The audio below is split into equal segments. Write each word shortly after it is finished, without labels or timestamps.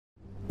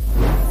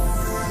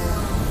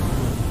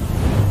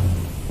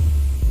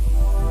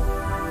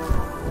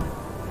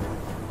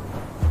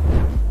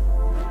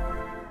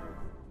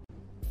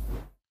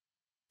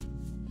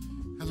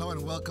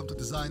and welcome to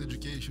Design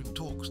Education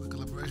Talks, the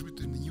collaboration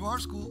between the New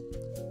Art School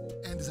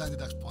and Design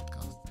Deducts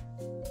podcast.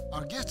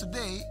 Our guest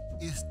today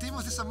is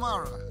Timothy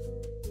Samara.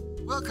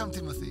 Welcome,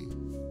 Timothy.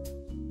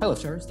 Hello,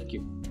 Charles. Thank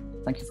you.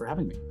 Thank you for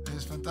having me.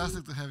 It's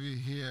fantastic to have you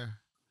here.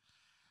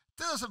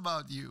 Tell us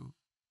about you.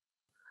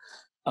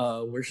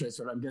 Where should I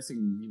start? I'm guessing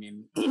you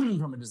mean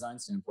from a design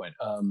standpoint.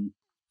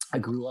 I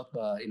grew up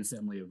in a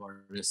family of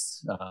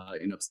artists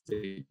in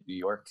upstate New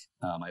York.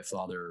 My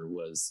father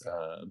was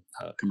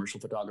a commercial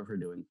photographer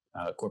doing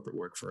corporate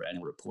work for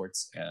annual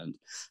reports and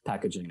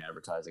packaging and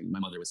advertising. My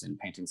mother was in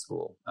painting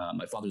school.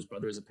 My father's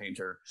brother is a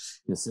painter.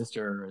 His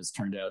sister has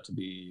turned out to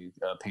be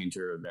a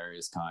painter of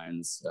various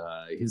kinds.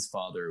 His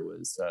father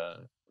was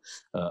a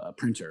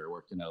printer,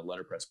 worked in a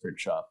letterpress print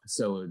shop.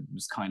 So it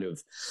was kind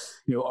of,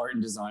 art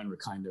and design were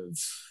kind of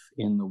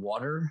in the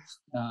water,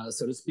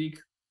 so to speak.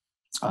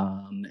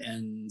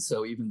 And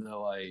so even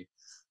though I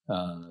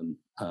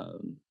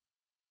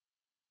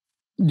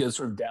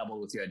sort of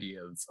dabbled with the idea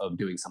of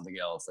doing something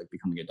else, like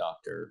becoming a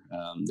doctor,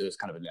 there's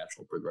kind of a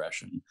natural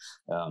progression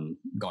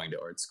going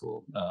to art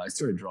school. I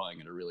started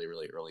drawing at a really,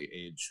 really early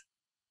age.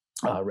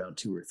 Around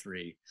 2 or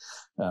 3.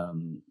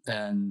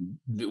 And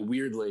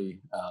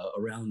weirdly,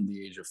 around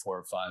the age of 4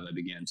 or 5, I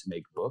began to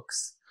make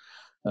books,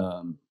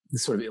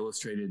 sort of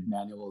illustrated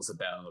manuals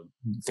about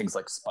things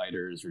like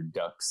spiders or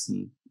ducks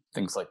and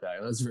things like that.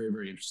 I was very,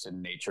 very interested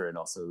in nature and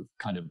also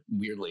kind of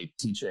weirdly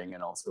teaching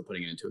and also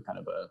putting it into a kind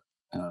of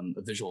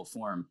a visual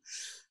form.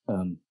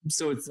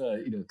 So it's,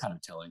 kind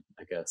of telling,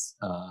 I guess.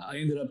 I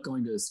ended up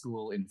going to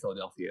school in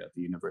Philadelphia at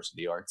the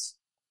University of the Arts,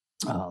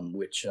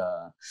 which...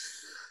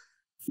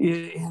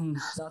 in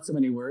not so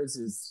many words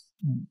is,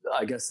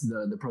 I guess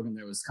the program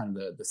there was kind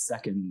of the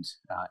second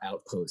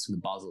outpost of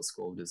the Basel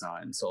School of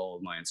Design. So all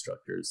of my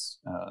instructors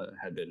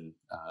had been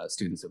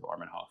students of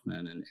Armin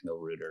Hoffman and Emil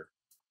Reuter.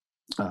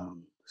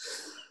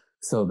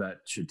 So that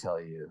should tell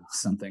you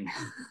something.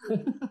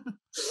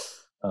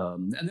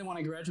 And then when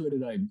I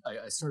graduated,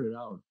 I started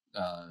out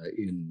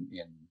in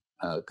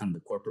kind of the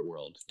corporate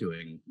world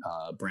doing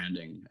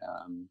branding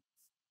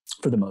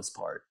for the most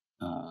part.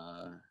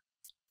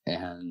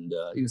 And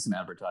some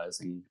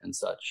advertising and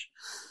such.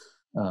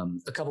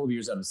 A couple of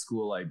years out of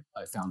school, I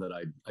found that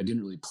I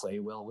didn't really play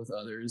well with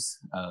others,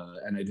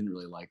 and I didn't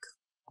really like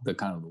the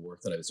kind of the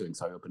work that I was doing.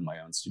 So I opened my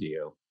own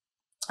studio.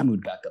 I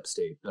moved back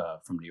upstate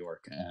from New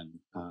York, and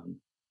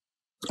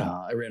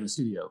I ran a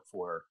studio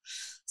for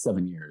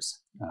 7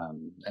 years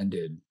and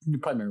did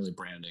primarily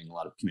branding, a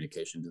lot of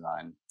communication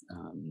design,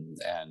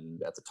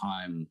 and at the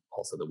time,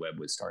 also the web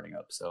was starting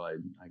up. So I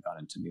got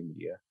into new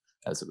media,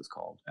 as it was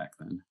called back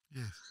then.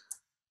 Yes.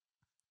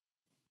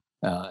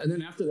 And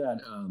then after that,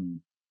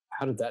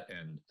 how did that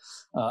end?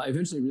 I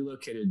eventually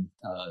relocated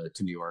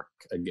to New York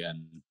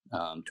again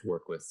to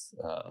work with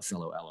a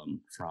fellow alum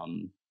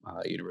from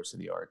University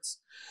of the Arts.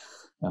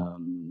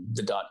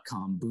 The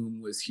dot-com boom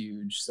was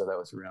huge, so that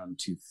was around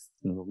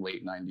the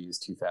late 90s,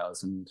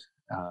 2000.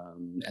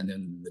 And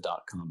then the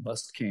dot-com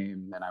bust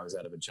came, and I was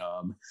out of a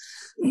job.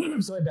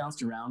 So I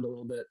bounced around a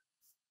little bit.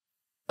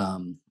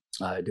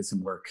 I did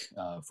some work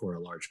for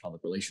a large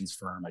public relations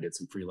firm. I did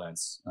some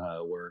freelance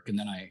work. And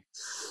then I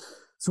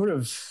sort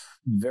of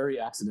very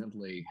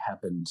accidentally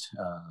happened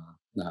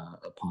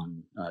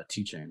upon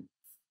teaching.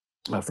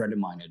 A friend of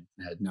mine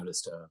had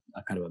noticed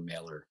a kind of a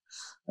mailer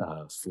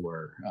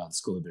for the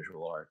School of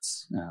Visual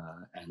Arts.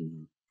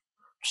 And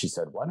she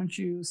said, "Why don't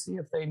you see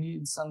if they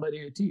need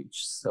somebody to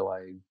teach?" So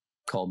I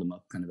called them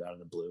up kind of out of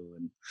the blue.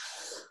 And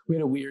we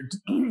had a weird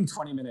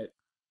 20-minute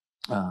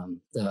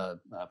the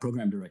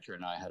program director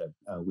and I had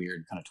a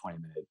weird kind of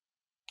 20-minute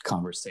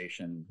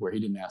conversation where he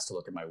didn't ask to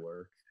look at my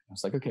work. I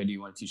was like, "Okay, do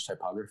you want to teach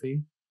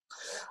typography?"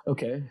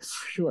 "Okay,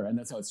 sure." And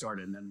that's how it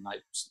started. And then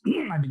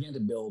I began to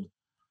build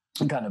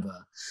kind of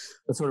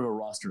a sort of a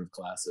roster of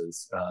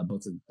classes,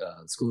 both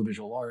at School of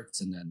Visual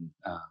Arts and then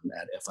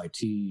at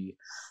FIT,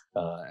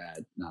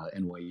 at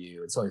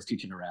NYU. And so I was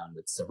teaching around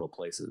at several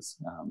places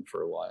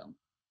for a while.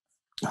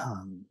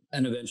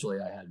 And eventually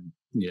I had,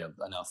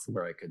 enough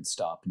where I could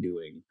stop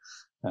doing,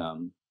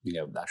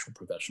 actual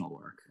professional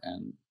work.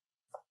 And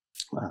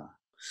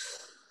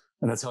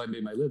that's how I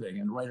made my living.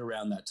 And right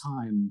around that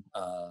time,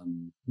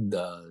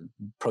 the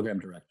program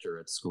director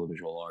at the School of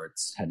Visual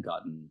Arts had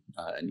gotten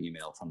an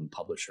email from the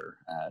publisher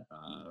at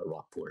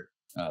Rockport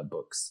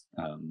Books.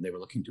 They were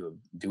looking to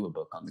do a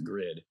book on the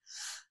grid.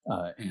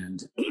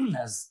 And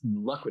as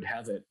luck would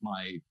have it,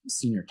 my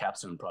senior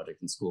capstone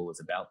project in school was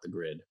about the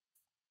grid.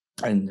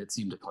 And it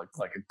seemed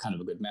like a kind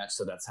of a good match.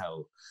 So that's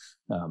how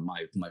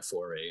my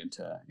foray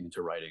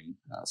into writing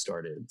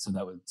started. So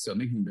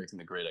Making and Breaking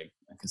the Grid,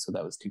 I guess, so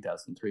that was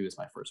 2003 was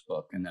my first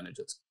book. And then it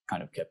just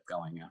kind of kept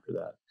going after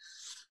that.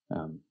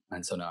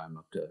 And so now I'm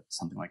up to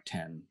something like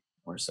 10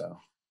 or so.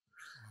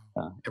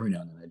 Every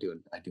now and then I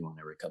do one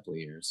every couple of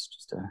years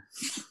just to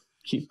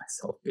keep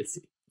myself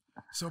busy.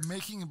 So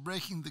Making and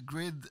Breaking the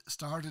Grid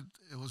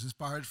it was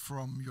inspired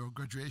from your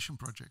graduation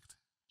project.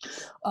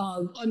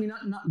 I mean,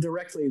 not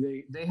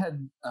directly. They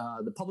had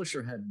the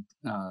publisher had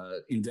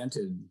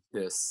invented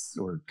this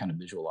or kind of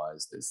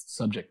visualized this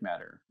subject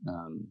matter.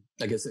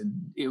 I guess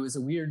it was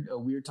a weird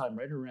time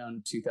right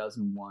around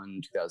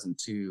 2001,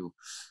 2002.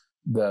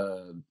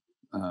 The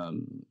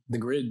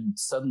grid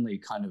suddenly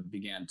kind of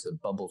began to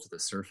bubble to the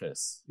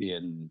surface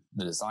in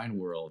the design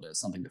world as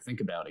something to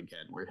think about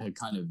again, where it had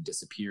kind of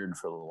disappeared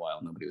for a little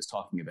while. Nobody was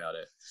talking about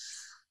it.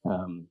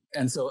 And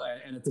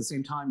at the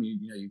same time,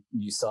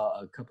 you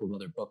saw a couple of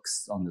other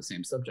books on the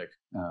same subject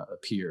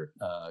appear.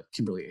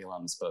 Kimberly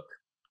Elam's book,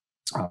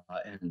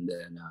 and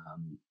then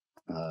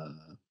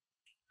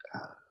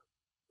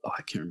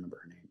I can't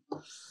remember her name.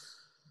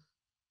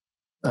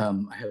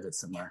 I have it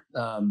somewhere.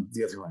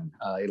 The other one,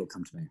 it'll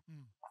come to me.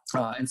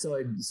 And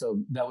so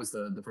that was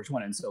the first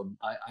one. And so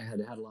I had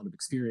a lot of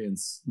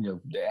experience,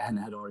 and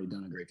had already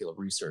done a great deal of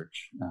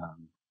research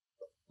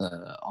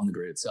on the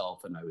grid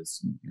itself, and I was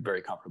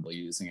very comfortable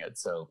using it.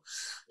 So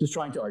just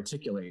trying to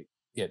articulate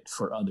it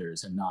for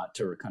others and not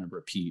to kind of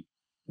repeat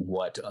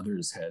what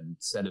others had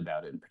said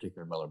about it, in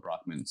particular Miller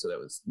Brockman. So that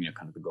was,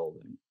 kind of the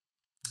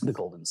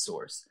golden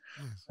source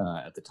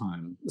at the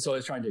time. So I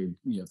was trying to,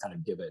 kind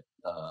of give it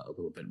a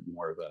little bit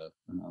more of a,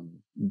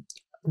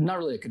 not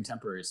really a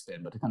contemporary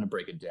spin, but to kind of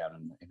break it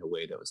down in a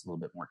way that was a little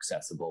bit more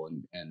accessible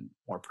and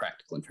more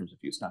practical in terms of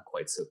use, not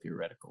quite so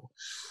theoretical.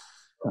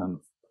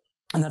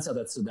 And that's how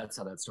that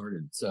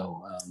started.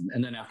 So,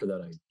 and then after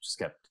that, I just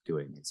kept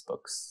doing these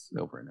books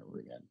over and over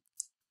again.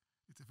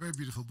 It's a very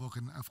beautiful book,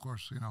 and of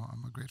course,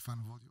 I'm a great fan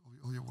of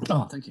all your work.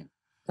 Oh, thank you.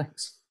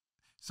 Thanks.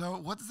 So,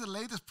 what is the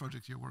latest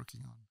project you're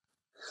working on?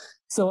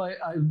 So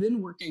I've been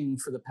working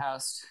for the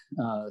past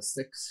 7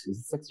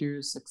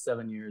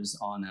 years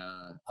on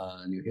a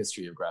new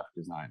history of graphic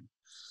design,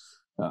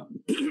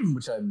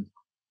 which I'm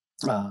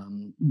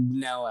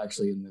now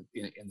actually in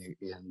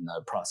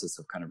the process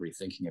of kind of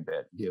rethinking a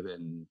bit,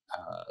 given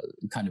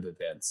kind of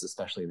events,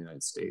 especially in the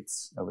United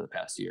States over the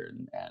past year,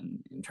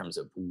 and in terms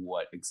of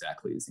what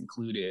exactly is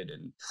included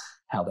and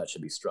how that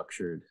should be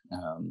structured,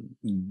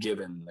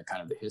 given the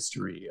kind of the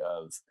history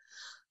of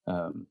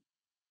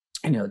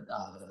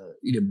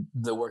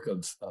the work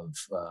of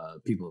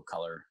people of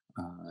color,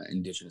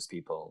 indigenous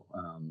people,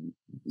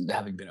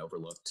 having been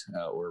overlooked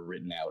or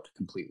written out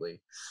completely,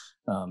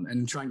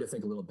 and trying to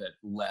think a little bit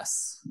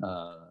less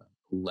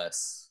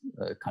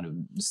kind of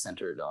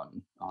centered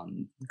on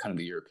kind of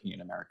the European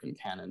American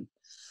canon,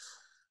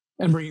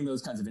 and bringing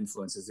those kinds of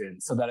influences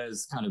in. So that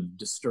has kind of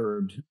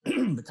disturbed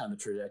the kind of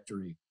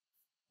trajectory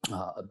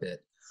a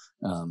bit.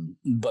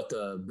 But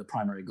the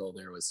primary goal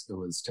there was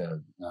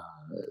to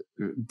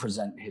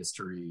present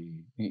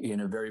history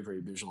in a very,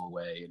 very visual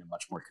way, in a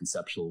much more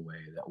conceptual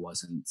way that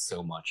wasn't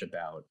so much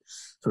about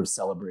sort of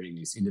celebrating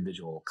these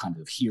individual kind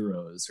of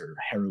heroes or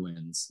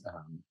heroines,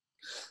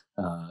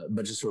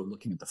 but just sort of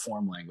looking at the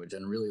form language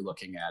and really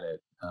looking at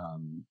it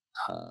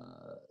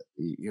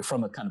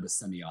from a kind of a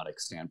semiotic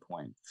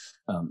standpoint,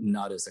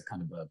 not as a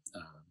kind of a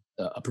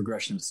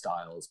progression of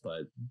styles,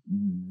 but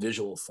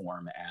visual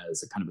form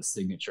as a kind of a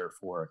signature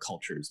for a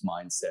culture's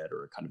mindset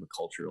or a kind of a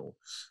cultural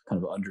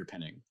kind of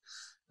underpinning.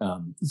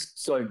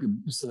 So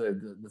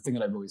the thing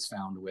that I've always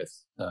found with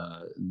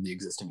the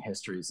existing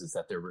histories is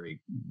that they're very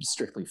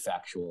strictly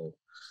factual.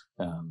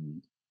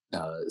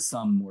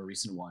 Some more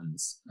recent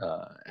ones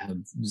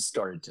have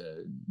started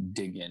to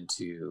dig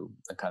into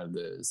the kind of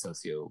the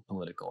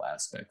socio-political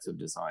aspects of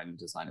design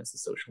as a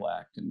social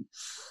act, and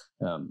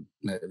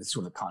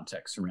sort of the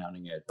context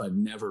surrounding it, but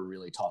never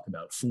really talk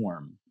about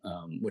form,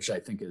 which I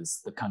think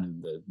is the kind of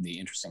the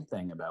interesting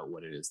thing about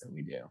what it is that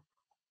we do.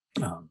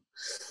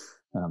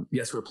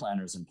 Yes, we're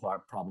planners and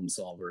problem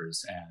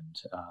solvers and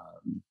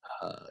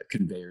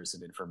conveyors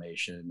of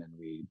information, and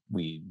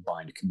we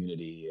bind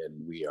community,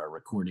 and we are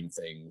recording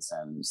things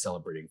and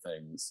celebrating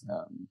things.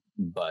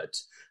 But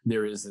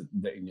there is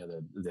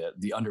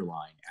the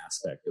underlying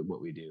aspect of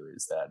what we do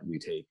is that we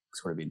take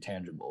sort of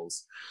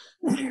intangibles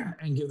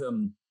and give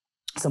them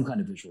some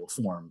kind of visual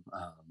form,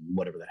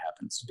 whatever that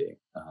happens to be,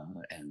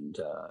 and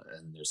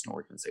there's an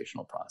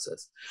organizational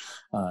process.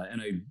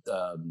 And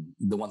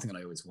the one thing that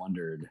I always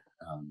wondered,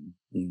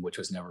 which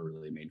was never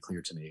really made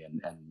clear to me,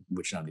 and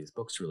which none of these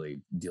books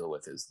really deal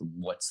with, is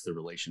what's the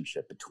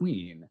relationship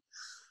between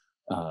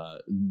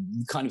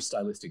kind of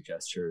stylistic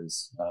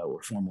gestures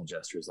or formal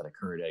gestures that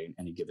occur at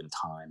any given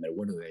time, and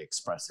what are they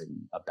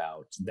expressing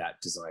about that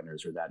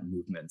designer's or that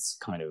movement's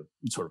kind of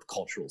sort of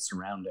cultural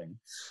surrounding,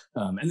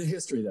 and the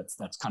history that's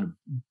kind of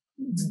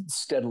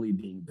steadily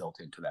being built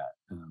into that.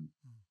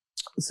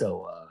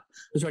 So I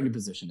was trying to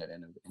position it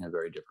in a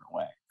very different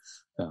way.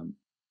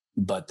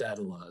 But that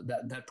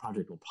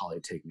project will probably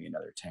take me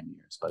another 10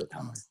 years by the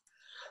time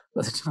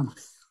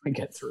I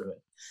get through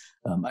it.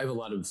 I have a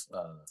lot of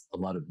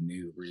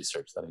new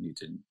research that I need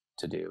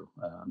to do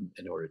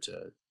in order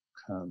to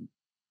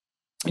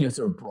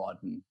sort of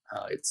broaden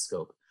its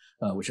scope,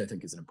 which I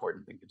think is an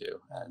important thing to do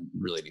and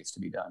really needs to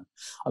be done.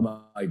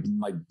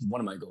 One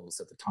of my goals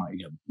at the time,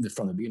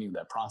 from the beginning of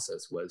that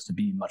process, was to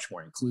be much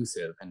more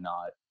inclusive and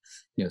not,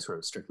 sort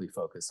of strictly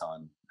focus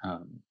on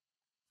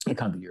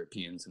kind of the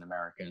Europeans and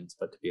Americans,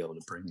 but to be able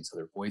to bring these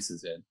other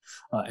voices in.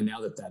 And now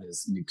that that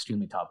is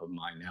extremely top of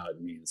mind, now it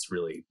means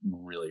really,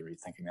 really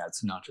rethinking that.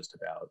 It's not just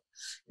about,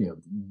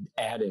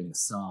 adding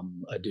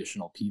some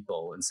additional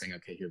people and saying,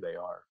 okay, here they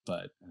are,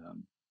 but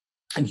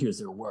and here's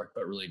their work,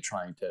 but really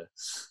trying to,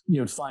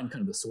 find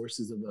kind of the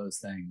sources of those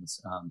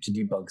things, to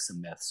debug some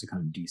myths, to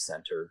kind of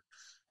decenter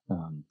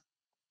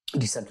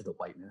the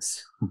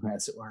whiteness,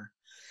 as it were.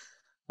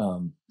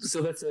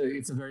 So it's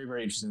a very,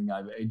 very interesting thing.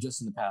 I've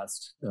just in the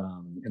past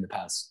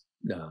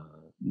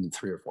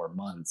 3 or 4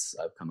 months,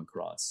 I've come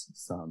across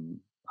some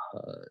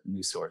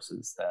news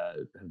sources that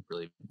have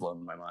really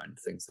blown my mind,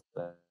 things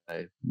that I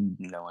had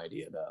no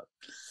idea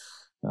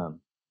about.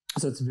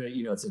 So it's very,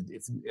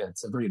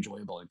 it's a very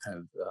enjoyable and kind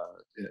of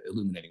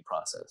illuminating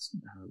process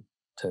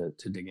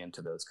to dig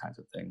into those kinds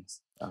of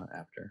things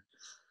after.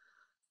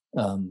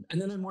 And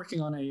then I'm working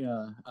on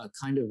a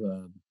kind of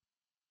a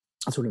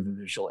sort of a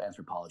visual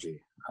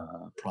anthropology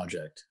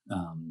project.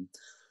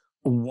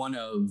 One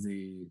of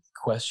the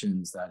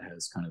questions that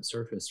has kind of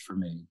surfaced for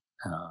me,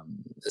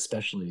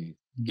 especially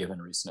given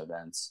recent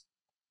events,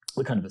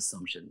 the kind of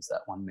assumptions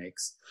that one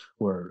makes,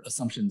 or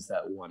assumptions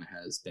that one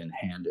has been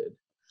handed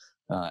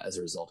as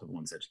a result of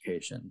one's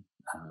education,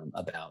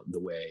 about the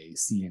way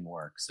seeing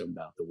works,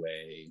 about the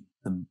way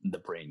the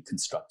brain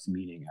constructs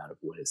meaning out of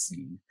what is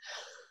seen.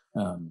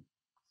 I'm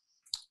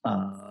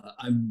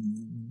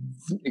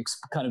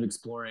kind of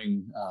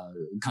exploring,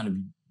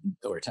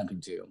 or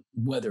attempting to,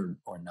 whether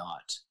or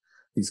not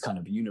these kind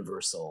of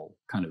universal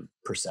kind of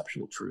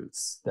perceptual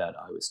truths that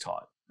I was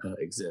taught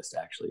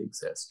actually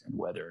exist, and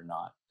whether or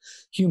not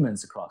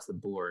humans across the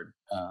board,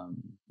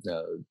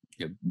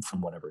 from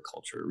whatever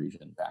culture,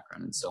 region,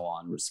 background, and so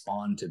on,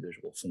 respond to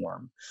visual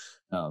form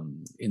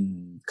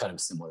in kind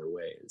of similar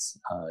ways.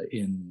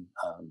 In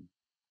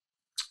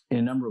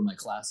a number of my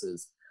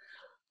classes,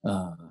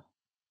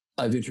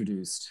 I've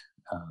introduced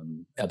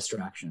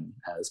abstraction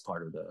as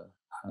part of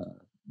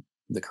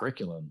the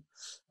curriculum,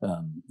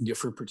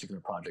 for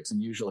particular projects,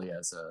 and usually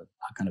as a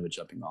kind of a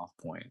jumping off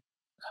point.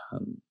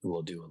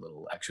 We'll do a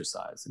little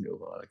exercise and do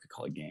what I like to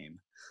call a game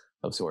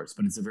of sorts,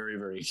 but it's a very,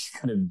 very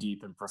kind of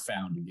deep and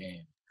profound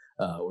game,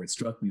 or it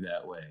struck me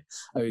that way.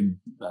 I would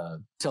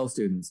tell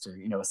students to,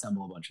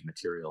 assemble a bunch of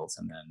materials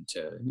and then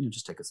to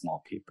just take a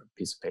small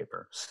piece of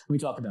paper. We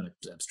talk about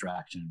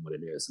abstraction, what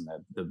it is, and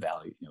the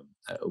value,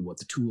 what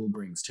the tool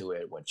brings to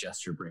it, what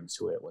gesture brings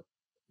to it, what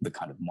the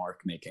kind of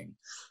mark making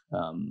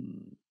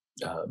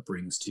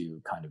brings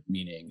to kind of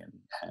meaning and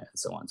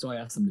so on. So I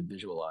ask them to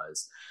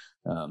visualize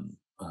an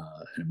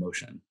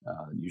emotion.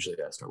 Usually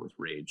I start with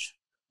rage,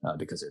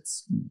 because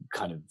it's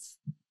kind of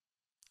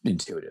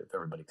intuitive.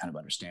 Everybody kind of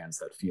understands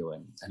that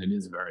feeling, and it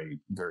is very,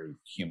 very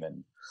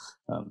human,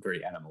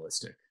 very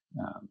animalistic,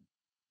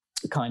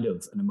 kind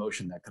of an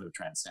emotion that kind of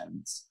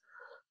transcends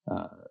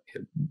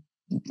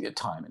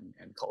time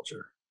and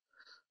culture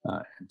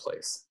and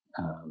place.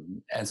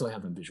 And so I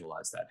have them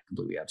visualize that in a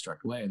completely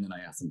abstract way, and then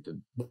I ask them to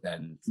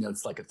then,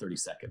 it's like a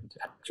 30-second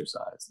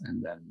exercise,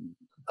 and then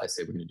I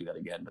say we're going to do that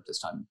again, but this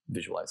time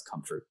visualize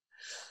comfort.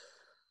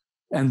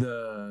 And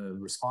the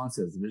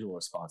visual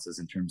responses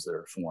in terms of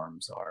their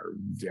forms, are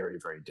very,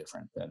 very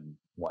different than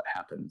what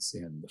happens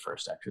in the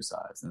first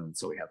exercise. And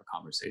so we have a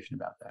conversation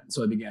about that. And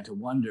so I began to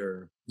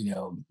wonder,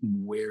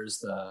 where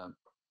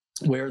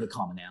are the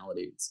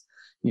commonalities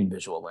in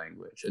visual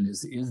language? And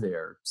is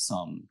there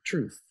some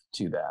truth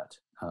to that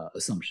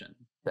assumption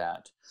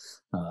that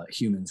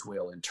humans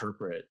will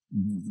interpret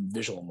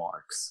visual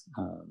marks,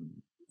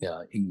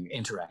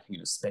 interacting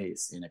in a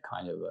space in a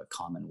kind of a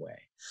common way,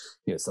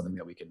 something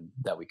that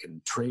we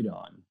can trade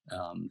on,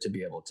 to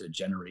be able to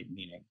generate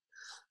meaning,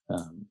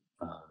 kind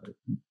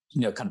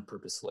of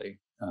purposefully,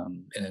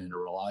 and in a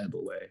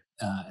reliable way.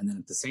 And then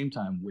at the same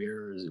time,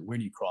 where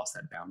do you cross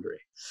that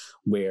boundary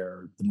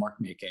where the mark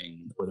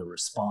making or the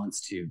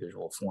response to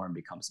visual form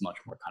becomes much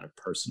more kind of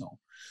personal?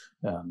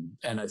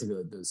 And I think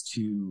that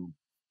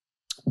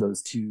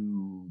those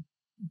two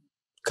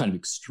kind of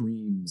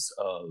extremes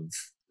of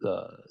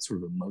the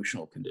sort of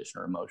emotional condition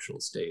or emotional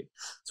state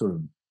sort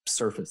of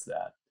surface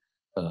that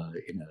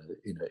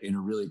in a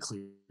really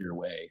clear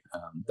way,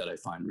 that I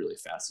find really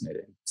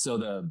fascinating. So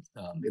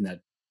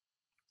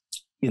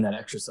in that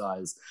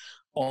exercise,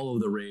 all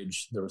of the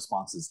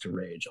responses to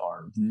rage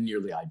are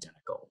nearly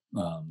identical.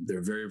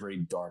 They're very, very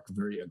dark,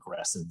 very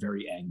aggressive,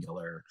 very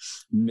angular,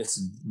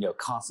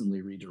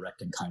 constantly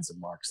redirecting kinds of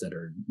marks that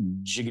are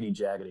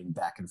jiggity-jaggeting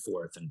back and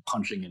forth and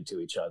punching into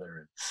each other.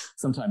 And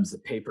sometimes the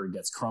paper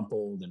gets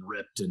crumpled and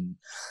ripped and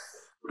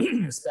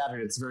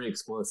spattered. It's very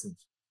explosive.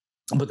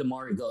 But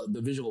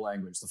the visual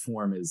language, the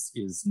form is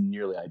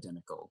nearly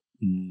identical.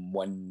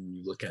 When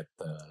you look at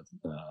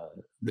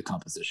the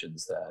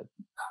compositions that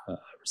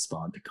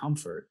respond to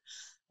comfort,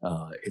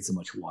 it's a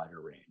much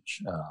wider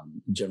range.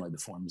 Generally, the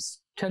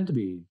forms tend to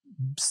be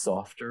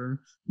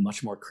softer,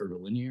 much more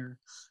curvilinear,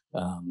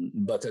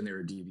 but then there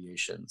are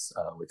deviations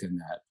within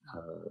that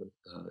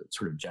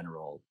sort of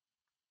general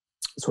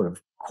sort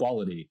of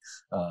quality,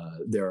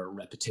 there are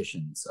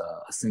repetitions,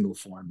 a single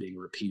form being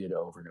repeated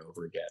over and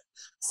over again,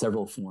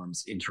 several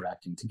forms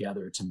interacting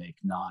together to make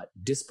not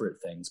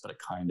disparate things, but a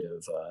kind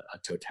of a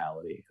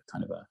totality, a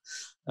kind of a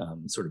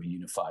sort of a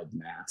unified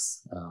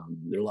mass.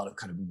 There are a lot of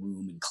kind of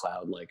womb and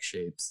cloud-like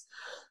shapes,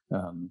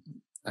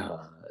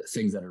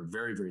 things that are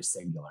very, very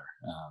singular.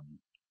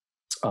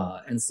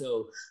 And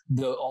so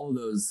all of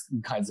those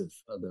kinds of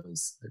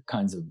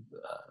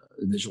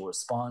visual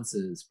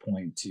responses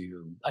point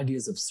to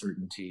ideas of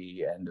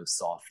certainty and of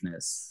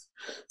softness.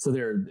 So they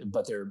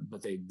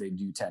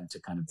do tend to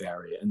kind of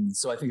vary. And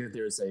so I think that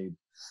there's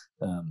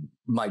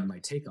my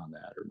take on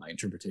that, or my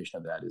interpretation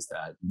of that, is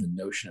that the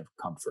notion of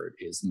comfort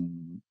is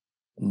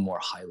more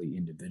highly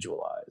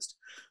individualized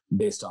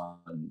based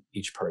on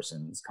each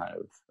person's kind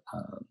of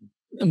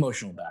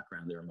emotional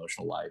background, their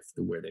emotional life,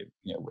 where they've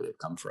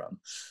come from.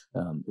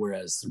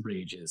 Whereas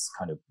rage is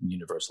kind of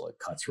universal; it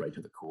cuts right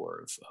to the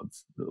core of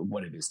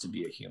what it is to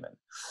be a human.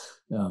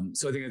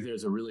 So I think that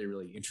there's a really,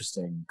 really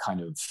interesting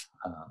kind of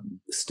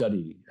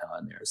study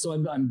in there. So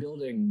I'm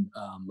building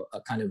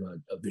a kind of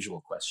a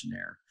visual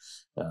questionnaire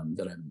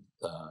that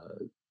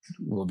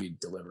will be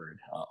delivered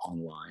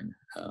online,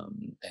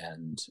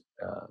 and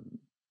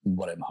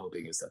what I'm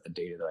hoping is that the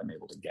data that I'm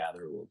able to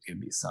gather will give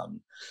me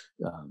some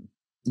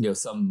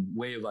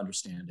way of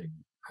understanding,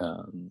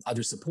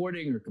 either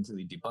supporting or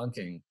completely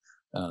debunking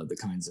the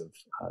kinds of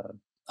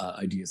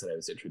ideas that I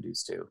was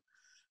introduced to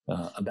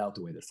about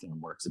the way that form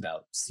works,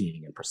 about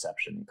seeing and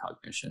perception and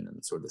cognition,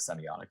 and sort of the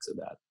semiotics of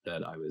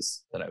that I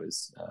was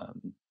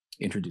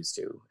introduced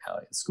to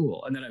in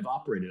school, and then I've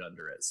operated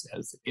under as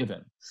a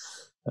given.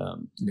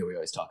 We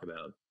always talk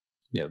about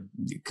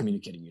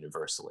communicating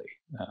universally,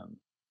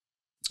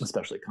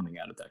 especially coming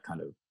out of that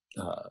kind of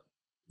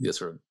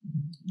sort of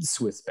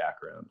Swiss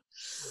background.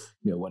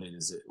 What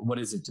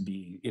is it to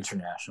be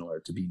international or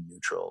to be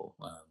neutral,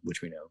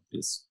 which we know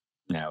is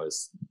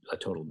a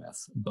total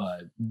myth.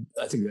 But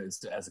I think that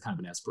as a kind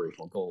of an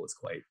aspirational goal, it's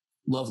quite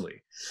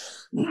lovely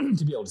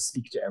to be able to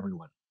speak to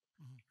everyone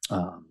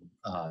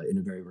in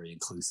a very, very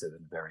inclusive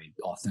and very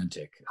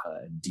authentic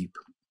and deep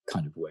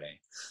kind of way.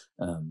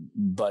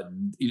 But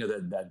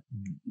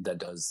that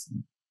does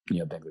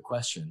beg the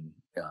question: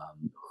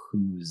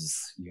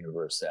 whose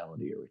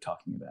universality are we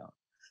talking about?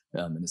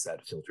 And is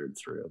that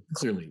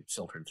clearly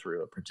filtered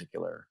through a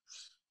particular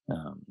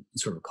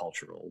sort of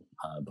cultural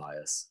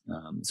bias?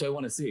 So I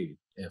want to see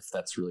if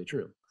that's really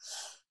true.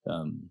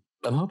 I'm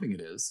hoping it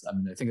is. I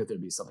mean, I think that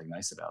there'd be something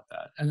nice about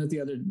that. And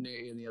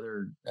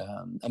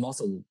I'm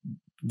also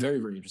very,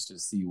 very interested to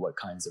see what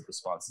kinds of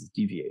responses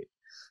deviate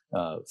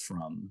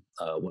from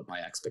what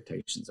my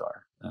expectations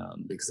are,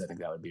 because I think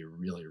that would be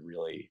really,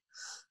 really,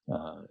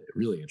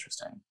 really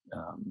interesting.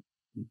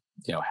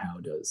 How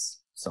does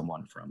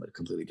someone from a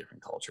completely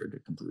different culture, to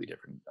completely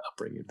different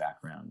upbringing,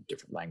 background,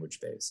 different language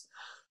base,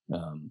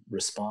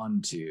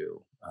 respond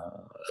to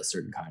a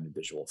certain kind of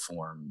visual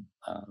form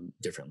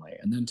differently,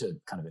 and then to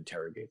kind of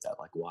interrogate that,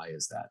 like, why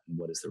is that, and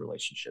what is the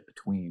relationship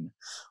between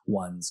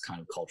one's kind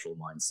of cultural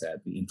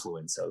mindset, the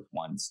influence of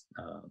one's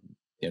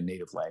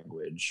native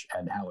language,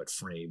 and how it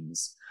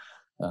frames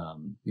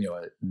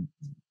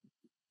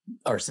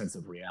our sense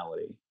of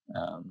reality.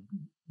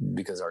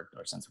 Because our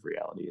sense of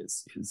reality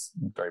is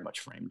very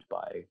much framed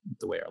by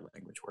the way our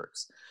language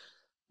works,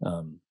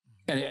 and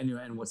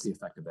what's the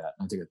effect of that?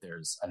 I think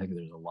there's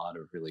a lot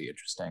of really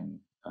interesting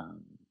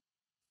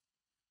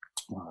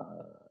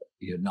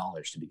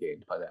knowledge to be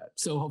gained by that.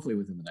 So hopefully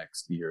within the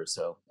next year or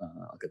so,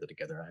 I'll get that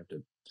together. I have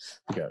to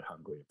figure out how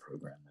I'm going to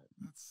program it.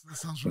 That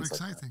sounds really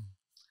exciting.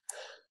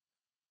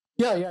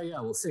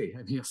 Yeah. We'll see.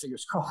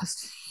 Fingers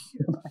crossed.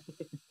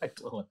 I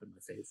blow up in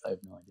my face. I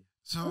have no idea.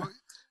 So.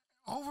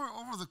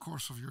 Over the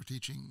course of your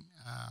teaching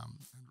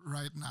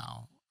right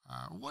now,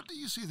 what do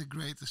you see the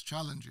greatest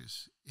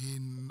challenges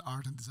in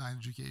art and design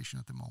education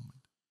at the moment?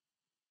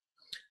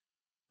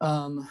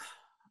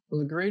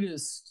 The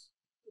greatest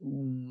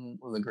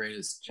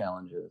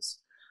challenges.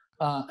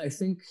 I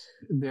think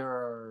there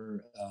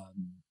are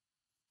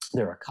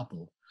a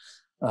couple.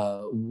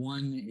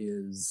 One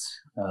is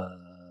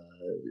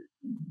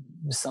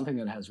something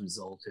that has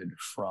resulted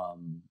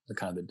from the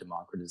kind of the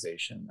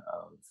democratization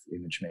of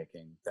image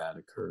making that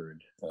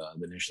occurred,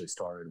 that initially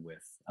started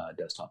with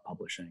desktop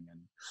publishing,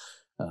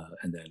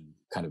 and then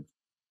kind of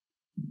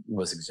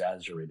was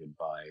exaggerated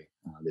by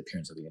the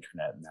appearance of the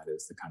internet, and that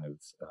is the kind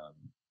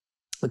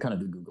of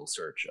the Google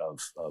search of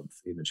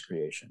image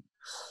creation.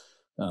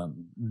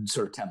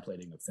 Sort of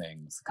templating of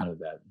things, kind of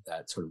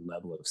that sort of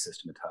level of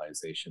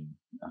systematization.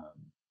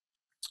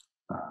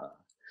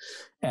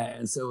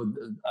 And so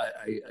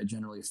I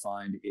generally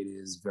find it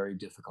is very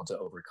difficult to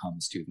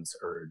overcome students'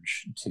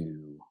 urge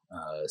to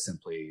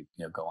simply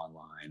go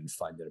online,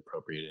 find an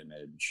appropriate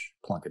image,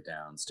 plunk it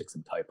down, stick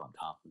some type on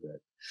top of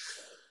it,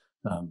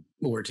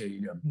 or to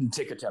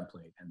take a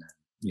template and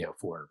then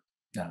for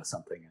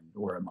something,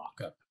 or a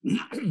mock-up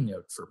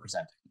for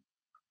presenting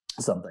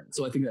something.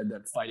 So I think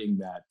that fighting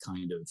that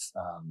kind of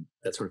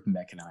that sort of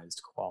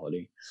mechanized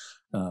quality,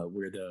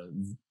 where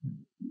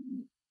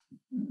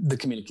the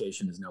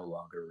communication is no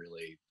longer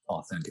really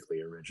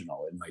authentically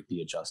original. It might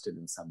be adjusted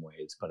in some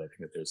ways, but I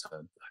think that there's a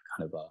kind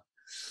of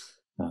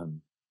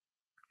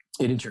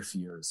it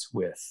interferes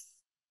with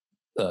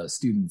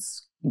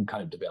students'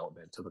 kind of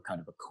development of a kind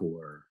of a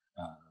core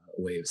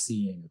way of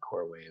seeing, a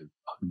core way of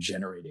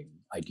generating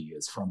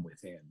ideas from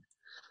within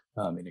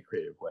in a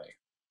creative way.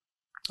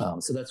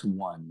 So that's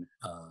one.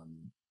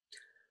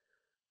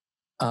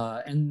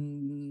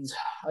 And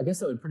I guess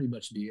that would pretty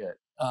much be it.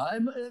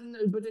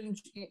 But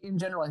in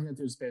general, I think that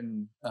there's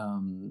been,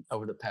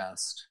 over the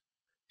past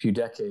few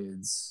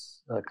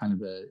decades, kind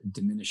of a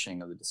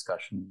diminishing of the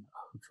discussion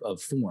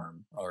of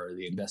form, or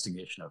the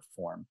investigation of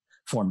form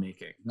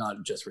making,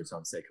 not just for its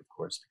own sake, of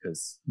course,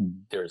 because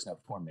there is no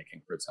form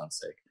making for its own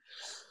sake.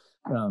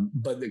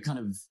 But the kind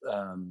of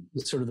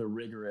sort of the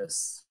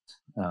rigorous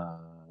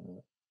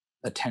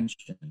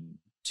attention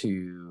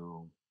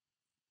to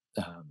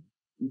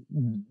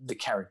the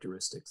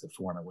characteristics of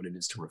form and what it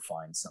is to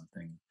refine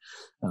something,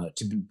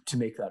 to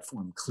make that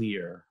form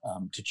clear,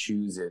 to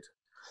choose it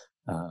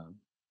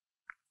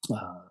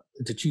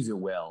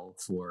well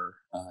for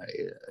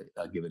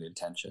a given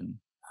intention,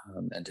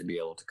 and to be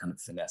able to kind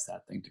of finesse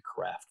that thing, to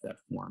craft that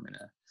form in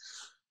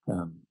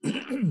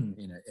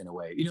a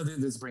way.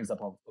 This brings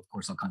up, of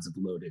course, all kinds of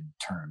loaded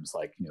terms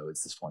like,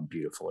 is this form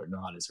beautiful or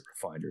not? Is it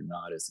refined or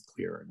not? Is it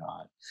clear or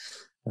not?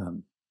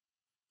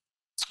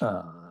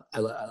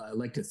 I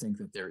like to think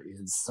that there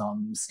is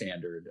some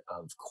standard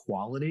of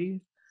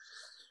quality,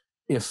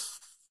 if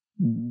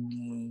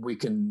we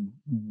can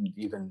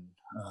even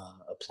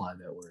apply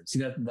that word. See,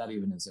 that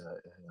even is a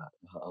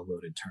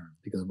loaded term,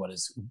 because what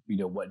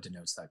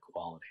denotes that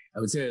quality? I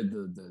would say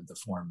the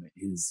form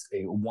is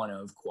a one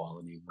of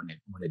quality when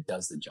it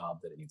does the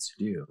job that it needs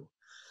to do.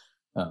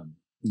 When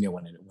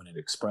it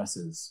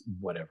expresses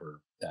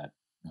whatever that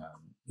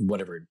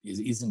whatever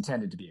is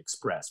intended to be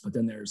expressed. But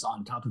then there's,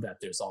 on top of that,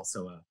 there's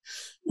also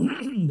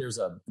there's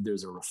a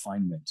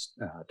refinement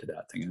to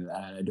that thing, and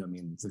I don't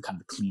mean the kind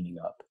of cleaning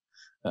up,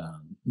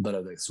 but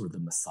of the sort of the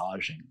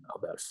massaging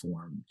of that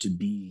form to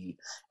be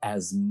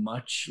as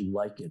much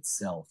like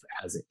itself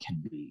as it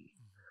can be,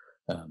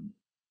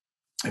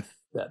 if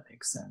that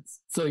makes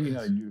sense. So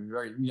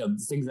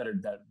things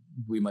that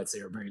we might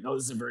say are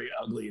this is a very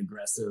ugly,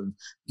 aggressive,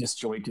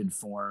 disjointed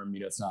form.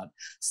 It's not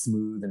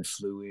smooth and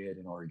fluid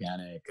and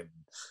organic and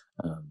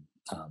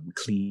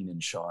clean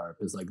and sharp.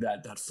 It's like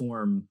that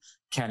form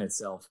can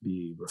itself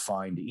be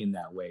refined in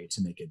that way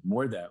to make it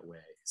more that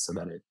way, so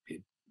that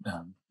it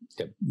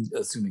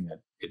assuming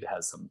that it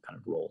has some kind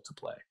of role to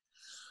play.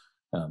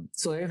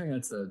 So I think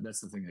that's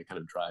the thing that kind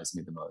of drives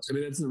me the most. I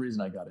mean, that's the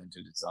reason I got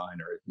into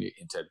design or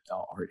into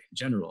art in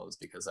general, is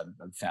because I'm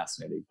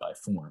fascinated by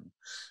form.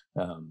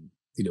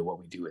 What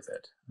we do with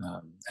it,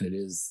 and it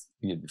is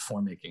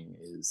form making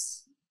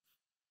is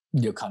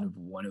kind of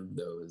one of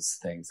those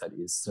things that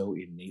is so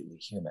innately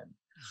human,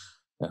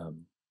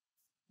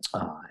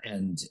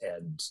 and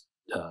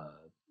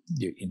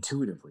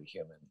intuitively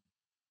human,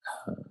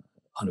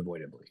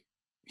 unavoidably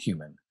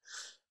human,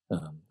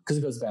 because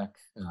it goes back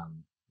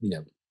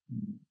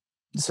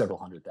several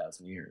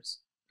 100,000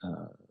 years.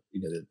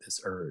 This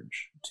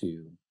urge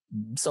to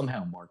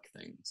somehow mark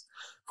things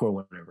for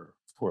whatever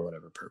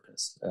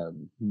purpose,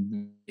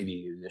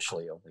 maybe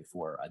initially only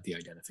for the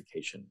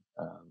identification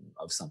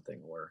of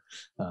something, or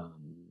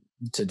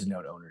to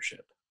denote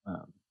ownership.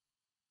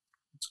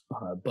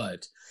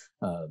 But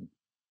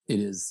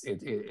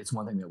it's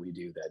one thing that we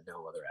do that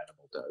no other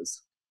animal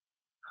does.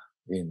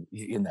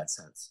 In that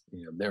sense,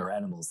 there are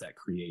animals that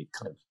create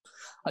kind of,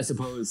 I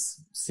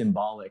suppose,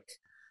 symbolic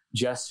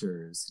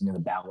gestures. The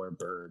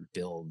bowerbird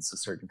builds a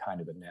certain kind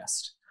of a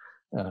nest,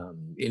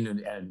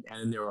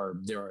 and there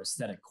are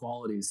aesthetic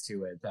qualities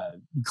to it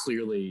that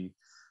clearly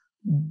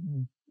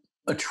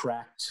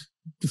attract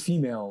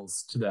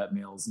females to that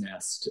male's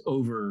nest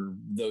over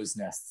those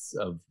nests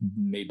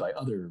made by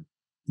other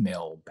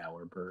male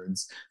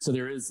bowerbirds. So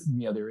there is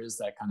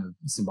that kind of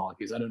symbolic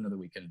use. I don't know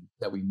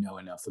that we know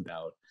enough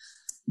about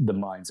the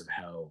minds of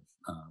how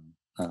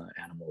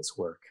animals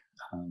work,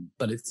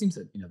 but it seems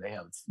that they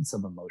have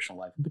some emotional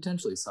life and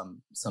potentially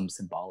some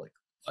symbolic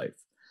life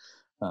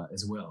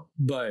as well.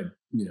 But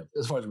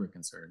as far as we're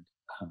concerned,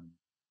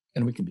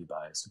 and we can be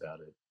biased about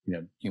it,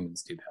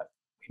 humans do that.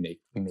 We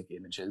make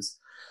images,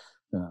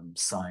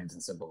 signs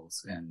and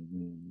symbols, and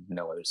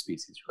no other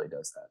species really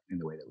does that in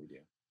the way that we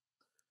do.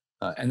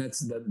 And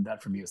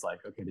that for me is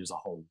like, okay, there's a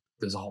whole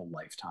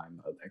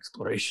lifetime of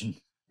exploration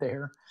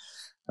there.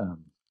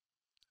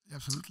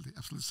 Absolutely.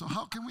 So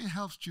how can we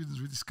help students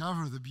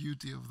rediscover the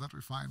beauty of that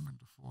refinement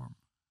of form?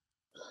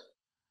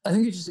 I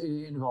think it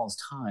involves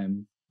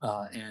time,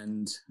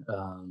 and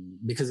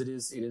because it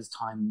is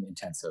time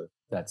intensive,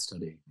 that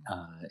study,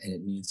 and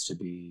it needs to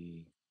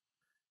be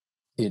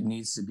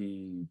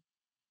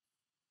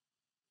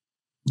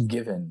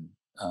given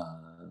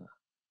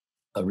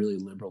a really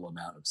liberal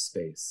amount of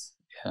space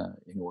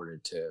in order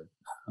to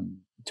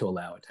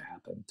allow it to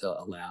happen, to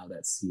allow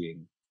that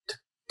seeing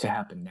to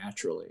happen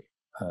naturally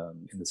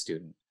in the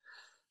student,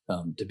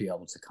 to be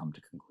able to come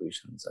to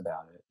conclusions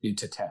about it,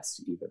 to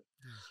test even.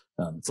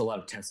 It's a lot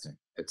of testing.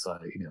 It's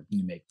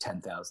you make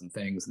 10,000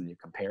 things and you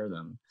compare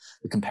them.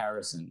 The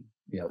comparison,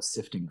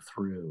 sifting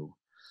through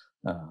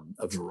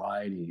a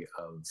variety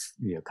of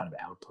kind of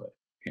output.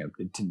 A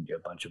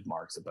bunch of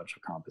marks, a bunch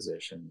of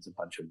compositions, a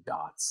bunch of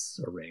dots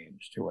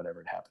arranged, or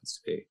whatever it happens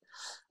to be,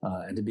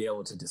 and to be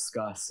able to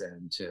discuss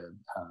and to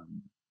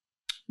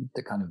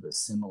kind of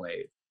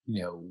assimilate,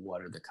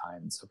 what are the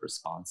kinds of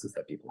responses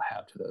that people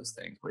have to those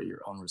things, what are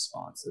your own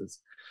responses,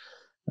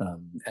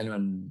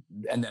 and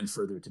then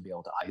further to be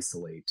able to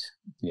isolate,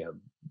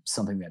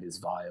 something that is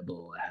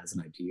viable, has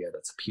an idea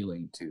that's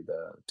appealing to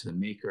the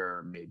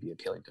maker, maybe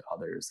appealing to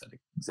others, that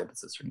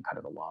exhibits a certain kind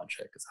of a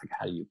logic. It's like,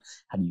 how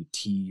do you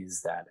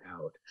tease that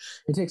out?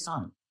 It takes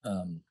time.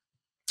 And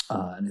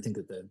I think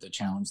that the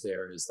challenge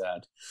there is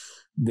that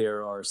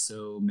there are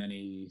so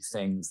many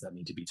things that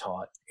need to be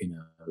taught in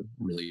a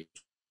really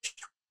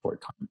short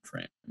time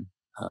frame,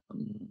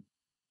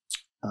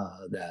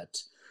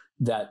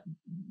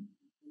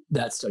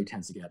 that study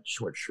tends to get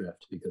short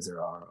shrift because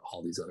there are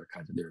all these other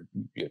kinds of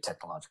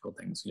technological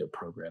things,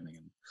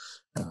 programming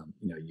and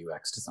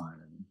UX design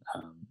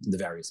and the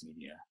various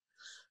media,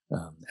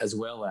 as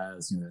well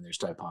as then there's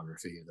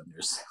typography, and then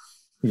there's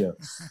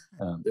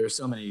there are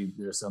so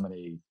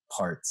many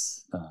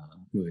parts,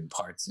 moving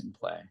parts in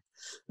play,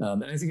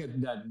 and I think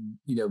that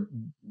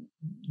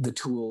the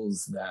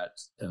tools that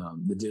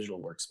the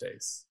digital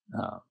workspace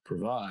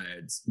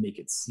provides make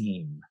it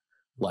seem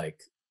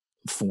like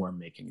form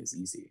making is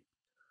easy.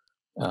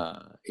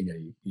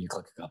 You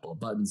click a couple of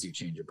buttons, you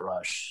change a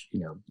brush,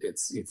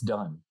 it's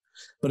done,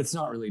 but it's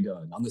not really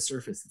done. On the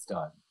surface, it's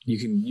done.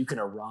 You can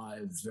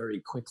arrive very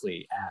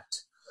quickly at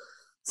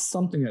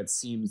something that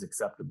seems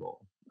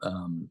acceptable,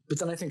 but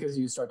then I think as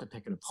you start to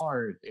pick it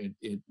apart,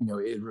 it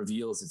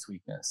reveals its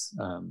weakness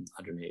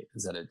underneath.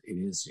 Is that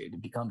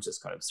it becomes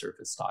just kind of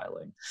surface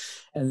styling,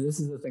 and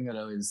this is the thing that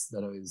always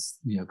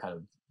kind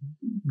of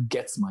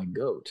gets my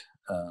goat,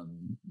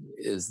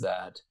 is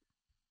that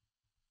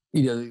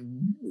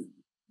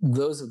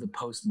those of the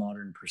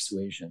postmodern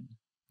persuasion,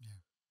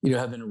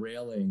 have been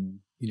railing,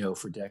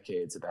 for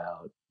decades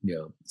about,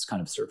 this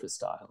kind of surface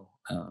style.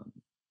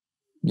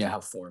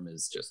 How form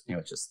is just,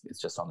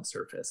 it's just on the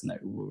surface, and that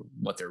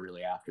what they're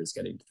really after is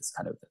getting to this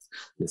kind of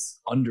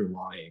this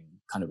underlying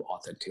kind of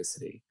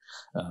authenticity,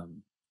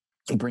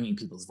 bringing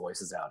people's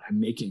voices out and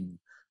making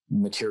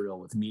material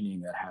with meaning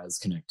that has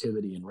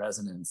connectivity and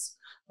resonance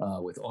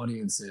with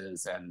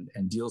audiences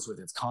and deals with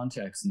its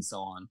context and so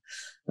on.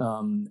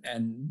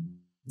 And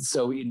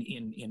so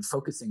in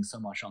focusing so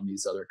much on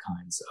these other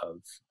kinds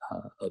of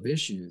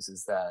issues,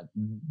 is that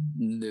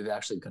they've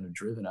actually kind of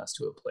driven us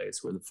to a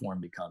place where the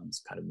form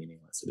becomes kind of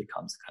meaningless. It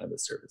becomes kind of a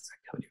service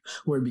activity,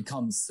 where it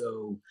becomes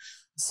so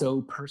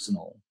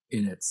personal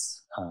in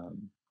its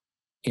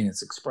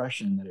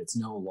expression that it's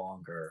no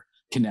longer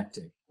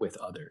connecting with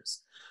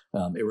others.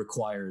 It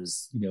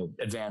requires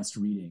advanced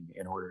reading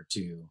in order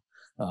to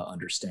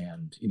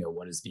understand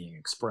what is being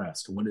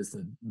expressed, what is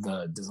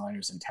the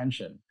designer's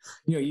intention.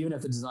 Even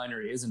if the designer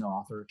is an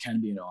author,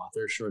 can be an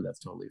author, sure, that's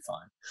totally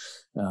fine,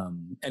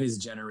 and is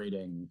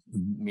generating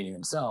meaning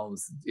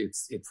themselves.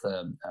 It's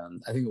the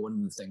I think one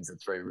of the things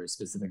that's very, very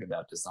specific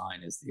about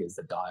design is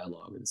the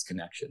dialogue, this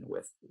connection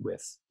with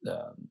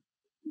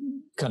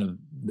kind of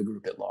the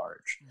group at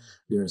large.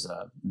 There's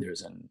a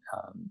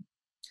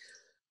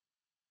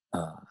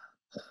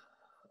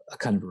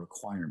kind of a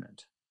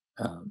requirement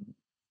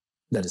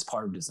that is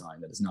part of design,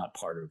 that is not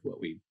part of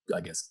what we,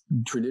 I guess,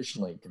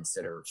 traditionally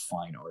consider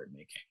fine art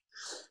making.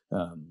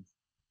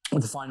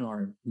 The fine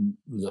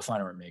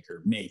art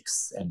maker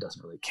makes and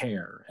doesn't really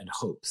care, and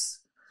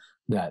hopes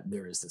that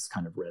there is this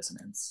kind of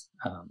resonance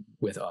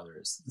with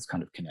others, this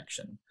kind of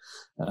connection.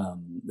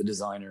 The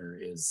designer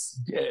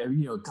is,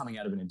 coming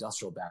out of an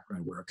industrial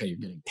background where, okay, you're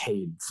getting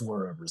paid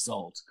for a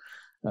result.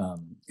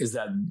 Is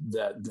that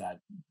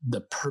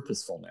the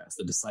purposefulness,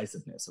 the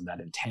decisiveness of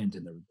that intent,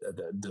 and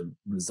the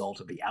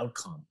result of the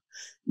outcome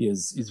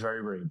is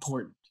very, very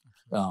important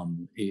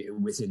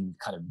within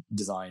kind of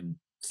design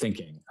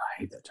thinking.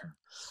 I hate that term.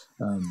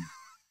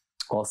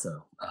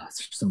 Also,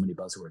 there's so many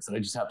buzzwords that I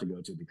just have to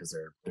go to because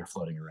they're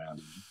floating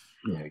around,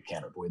 and you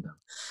can't avoid them.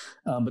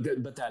 But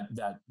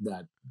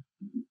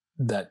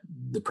that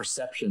the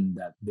perception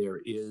that there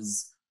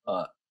is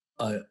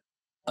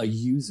a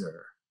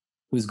user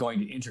who's going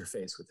to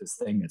interface with this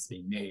thing that's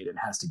being made and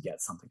has to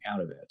get something out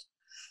of it.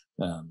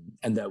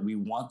 And that we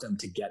want them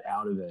to get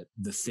out of it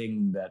the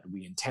thing that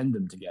we intend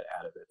them to get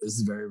out of it. This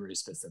is very, very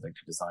specific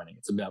to designing.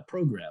 It's about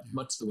program,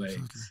 much the way,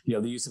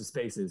 the use of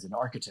spaces in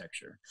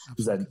architecture.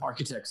 Is that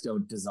architects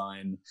don't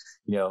design,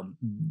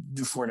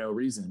 for no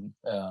reason,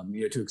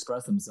 to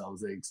express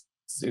themselves. There's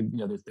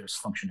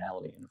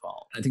functionality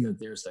involved. I think that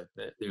there's a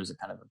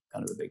kind of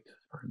a big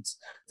difference,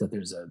 that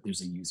there's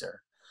a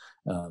user.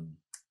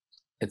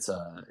 It's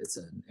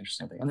an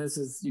interesting thing, and this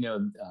is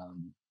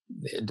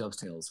it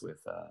dovetails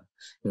with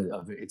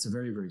it's a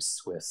very, very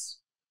Swiss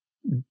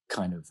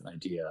kind of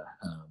idea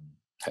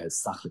as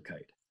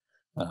Sachlichkeit,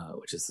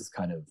 which is this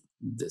kind of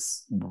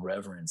this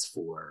reverence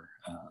for,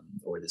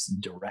 or this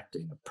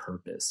directing of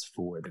purpose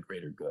for the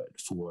greater good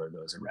for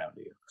those around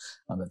you.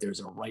 That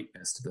there's a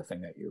rightness to the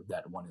thing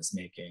that one is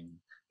making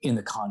in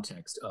the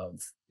context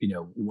of,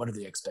 what are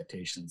the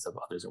expectations of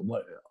others or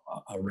what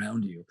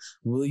around you?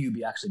 Will you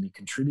actually be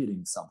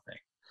contributing something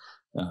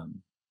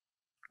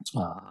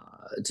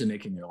to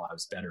making their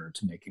lives better,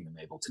 to making them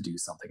able to do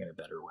something in a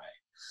better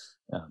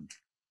way?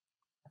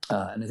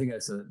 And I think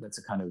that's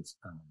a kind of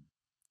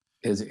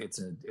it's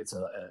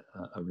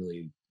a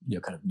really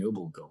kind of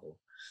noble goal,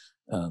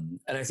 and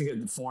I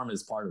think the form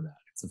is part of that.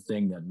 It's a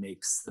thing that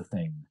makes the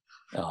thing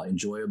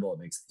enjoyable. It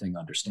makes the thing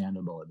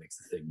understandable. It makes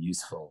the thing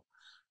useful,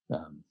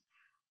 and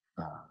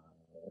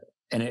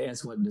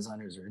it's what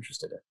designers are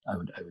interested in. I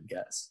would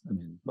guess. I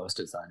mean, most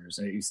designers,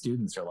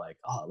 students are like,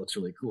 "Oh, it looks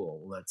really cool.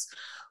 Well, that's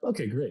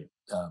okay, great.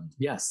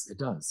 Yes, it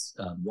does.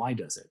 Why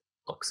does it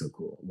look so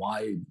cool?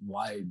 Why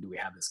do we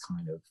have this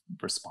kind of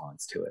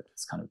response to it?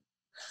 This kind of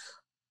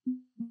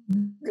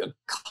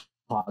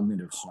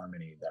cognitive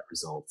harmony that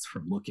results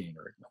from looking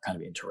or kind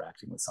of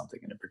interacting with something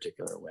in a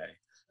particular way."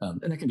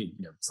 And it can be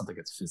something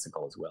that's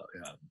physical as well,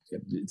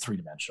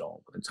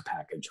 three-dimensional. It's a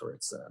package, or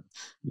it's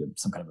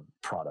some kind of a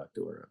product,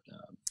 or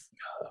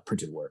a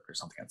printed work, or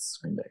something that's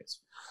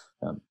screen-based.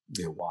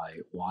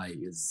 Why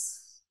is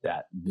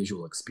that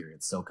visual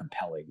experience so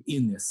compelling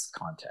in this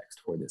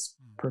context for this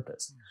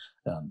purpose?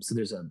 So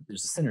there's a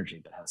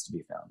synergy that has to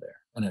be found there,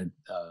 and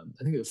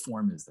I think the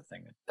form is the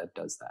thing that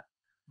does that.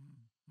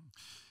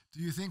 Do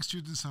you think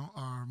students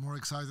are more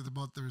excited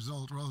about the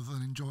result rather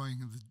than enjoying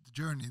the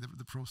journey,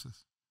 the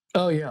process?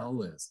 Oh yeah,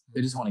 always.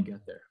 They just want to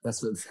get there.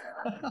 That's what.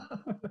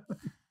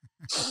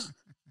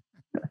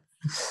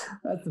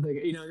 That's the thing.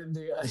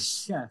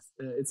 Yes,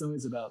 it's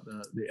always about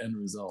the end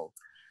result,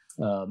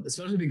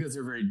 especially because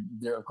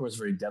they're of course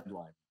very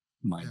deadline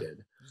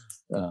minded.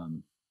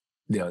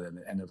 Yeah.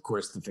 And of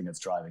course the thing that's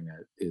driving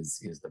it is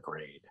the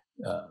grade.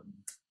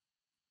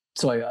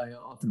 So I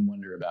often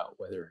wonder about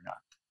whether or not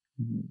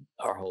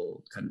our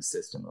whole kind of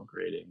system of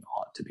grading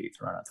ought to be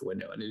thrown out the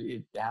window, and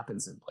it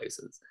happens in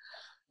places,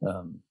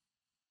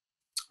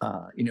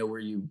 where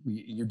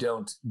you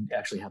don't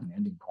actually have an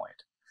ending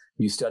point.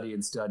 You study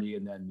and study,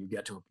 and then you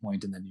get to a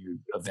point, and then you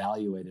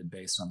evaluate it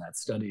based on that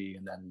study,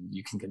 and then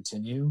you can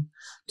continue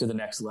to the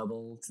next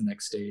level, to the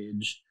next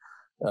stage,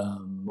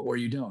 or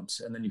you don't,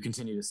 and then you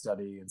continue to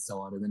study and so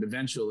on, and then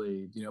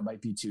eventually, it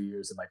might be 2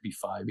 years, it might be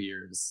 5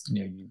 years,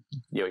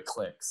 it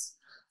clicks.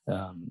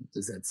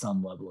 There's at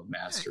some level of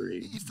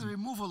mastery. It's the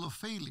removal of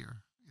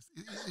failure.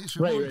 It's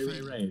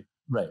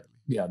Right.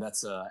 Yeah,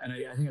 that's and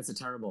I think that's a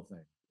terrible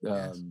thing.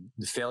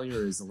 The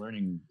failure is a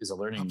learning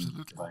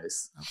Absolutely.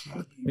 device.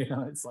 Absolutely.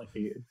 It's like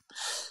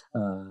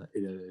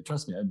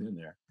trust me, I've been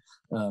there.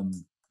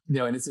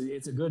 And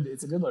it's a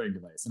good learning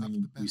device. I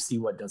mean, you see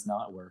what does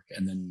not work,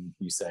 and then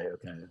you say,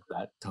 okay,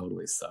 that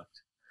totally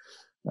sucked.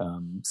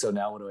 So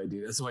now what do I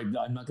do? So I'm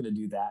not going to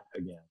do that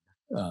again.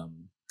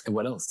 And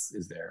what else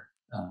is there?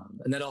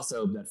 And then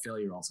also that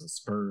failure also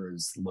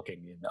spurs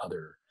looking in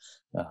other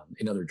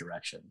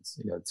directions.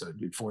 So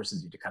it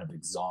forces you to kind of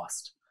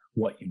exhaust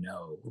what you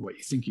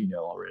think you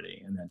know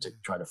already, and then to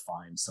try to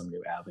find some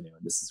new avenue.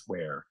 And this is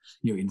where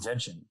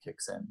invention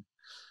kicks in.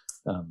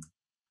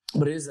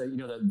 But it is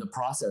the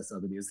process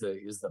of it is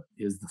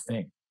the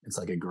thing. It's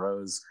like it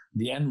grows.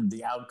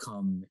 The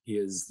outcome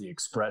is the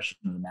expression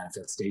and the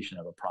manifestation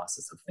of a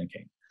process of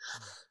thinking.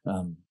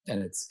 And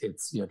it's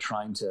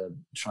trying to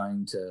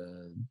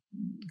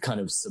kind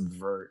of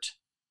subvert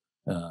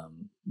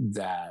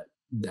that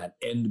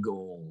end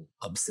goal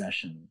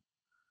obsession,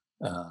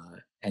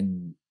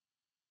 and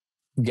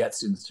get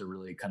students to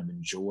really kind of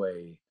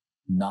enjoy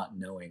not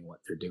knowing what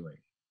they're doing,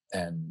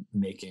 and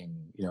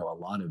making a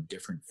lot of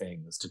different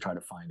things to try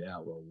to find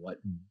out, well,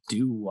 what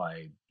do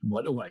I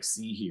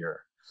see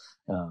here?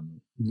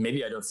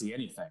 Maybe I don't see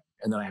anything,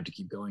 and then I have to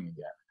keep going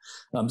again.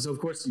 So of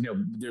course,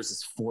 there's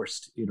this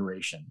forced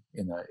iteration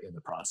in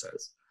the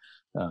process.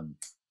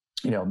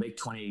 Make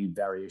 20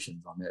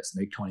 variations on this,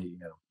 make 20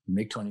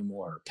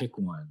 more, pick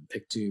one,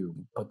 pick two,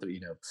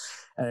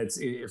 and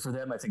for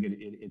them, I think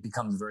it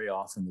becomes very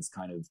often this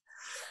kind of,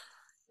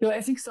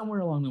 I think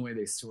somewhere along the way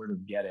they sort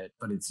of get it,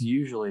 but it's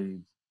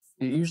usually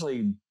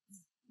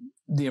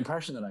the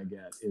impression that I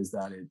get is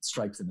that it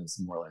strikes them as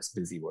more or less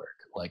busy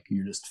work. Like,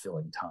 you're just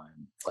filling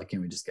time. Like,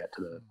 can we just get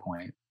to the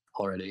point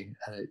already?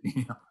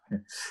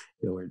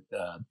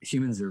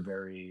 Humans are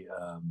very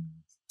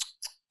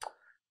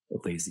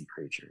lazy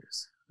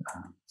creatures.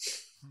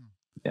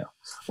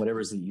 Whatever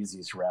is the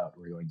easiest route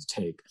we're going to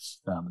take,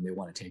 and they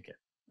want to take it,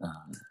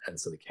 and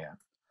so they can't.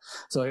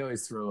 So I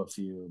always throw a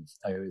few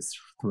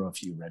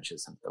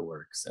wrenches into the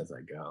works as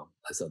I go.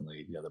 I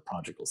suddenly, the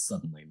project will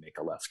suddenly make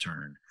a left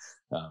turn,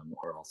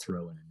 or I'll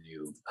throw in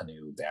a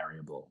new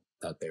variable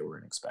that they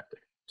weren't expecting.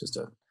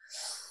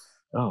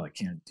 I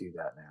can't do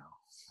that now.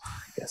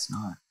 I guess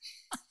not.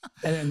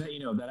 And then,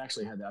 that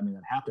actually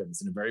that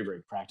happens in a very,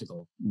 very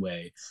practical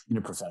way in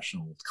a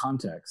professional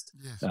context.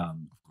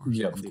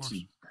 Yes, of course.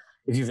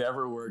 if you've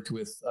ever worked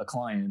with a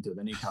client of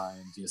any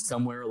kind,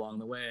 somewhere along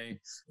the way,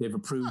 they've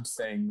approved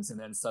things and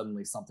then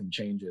suddenly something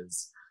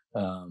changes.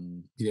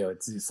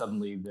 It's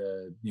suddenly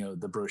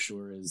the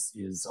brochure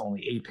is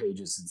only 8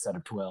 pages instead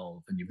of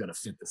 12, and you've got to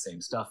fit the same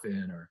stuff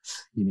in, or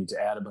you need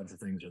to add a bunch of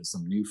things or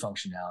some new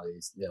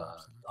functionalities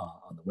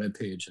on the web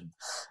page, and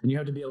you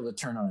have to be able to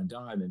turn on a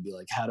dime and be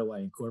like, how do I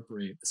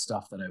incorporate the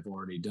stuff that I've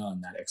already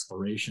done, that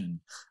exploration,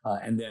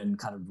 and then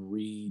kind of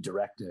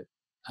redirect it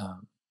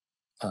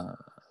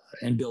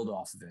and build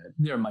off of it.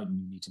 There might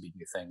need to be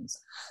new things,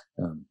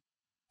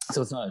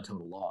 so it's not a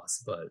total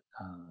loss, but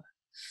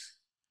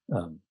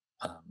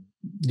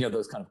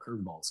those kind of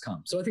curveballs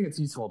come. So I think it's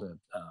useful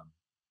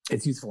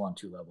on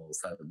 2 levels.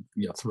 That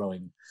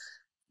throwing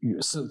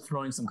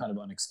some kind of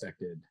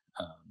unexpected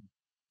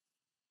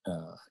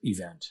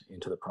event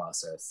into the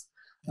process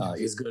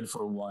is good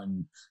for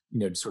one,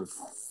 sort of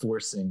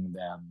forcing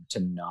them to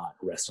not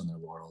rest on their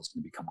laurels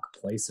and become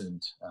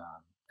complacent.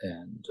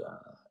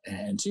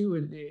 And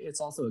 2,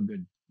 it's also a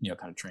good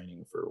kind of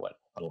training for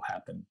what'll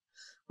happen,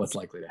 what's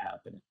likely to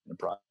happen in a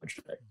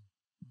project,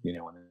 when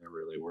they're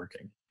really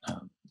working.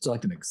 So I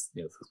like to mix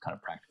those kind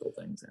of practical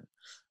things in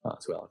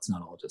as well. It's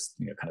not all just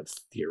kind of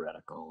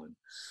theoretical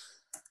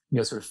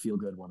and sort of feel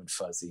good, warm and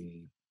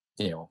fuzzy,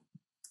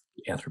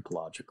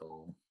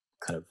 anthropological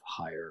kind of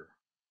higher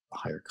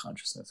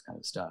consciousness kind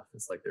of stuff.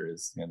 It's like there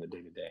is the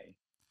day-to-day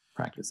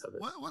practice of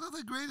it. What are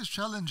the greatest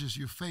challenges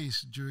you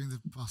faced during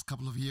the past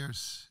couple of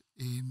years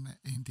in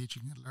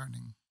teaching and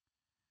learning?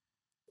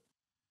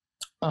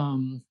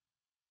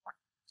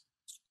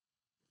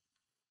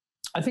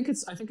 I think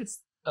it's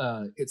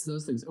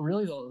those things.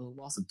 Really, the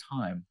loss of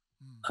time,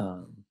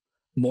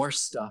 more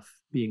stuff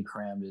being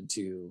crammed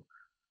into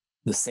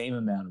the same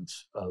amount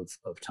of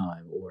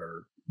time,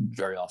 or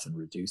very often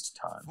reduced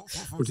time.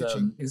 For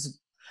teaching.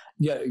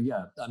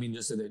 Yeah. I mean,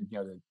 just so that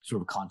the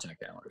sort of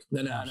contact hours.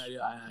 Then,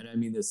 and I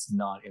mean this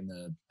not in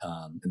the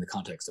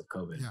context of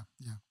COVID,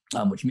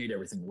 which made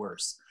everything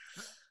worse,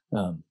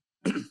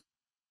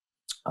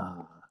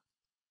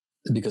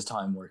 because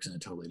time works in a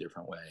totally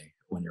different way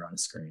when you're on a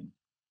screen.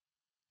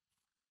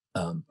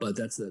 But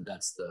that's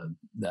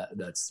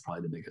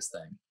probably the biggest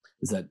thing,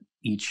 is that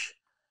each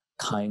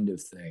kind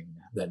of thing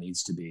that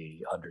needs to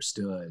be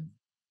understood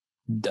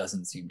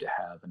doesn't seem to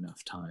have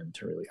enough time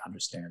to really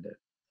understand it.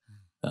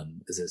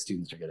 As the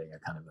students are getting a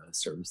kind of a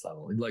service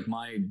level. Like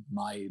my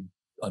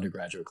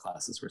undergraduate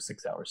classes were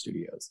 6-hour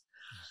studios.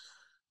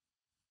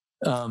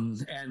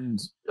 And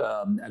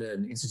at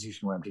an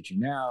institution where I'm teaching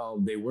now,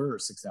 they were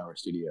 6-hour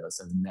studios,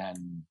 and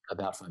then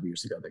about 5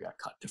 years ago they got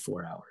cut to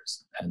 4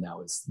 hours, and that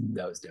was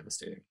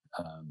devastating.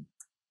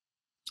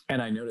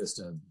 And I noticed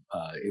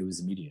it was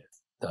immediate.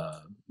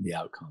 The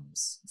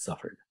outcomes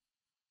suffered,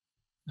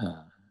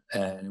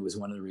 and it was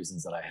one of the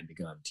reasons that I had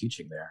begun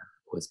teaching there,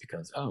 was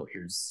because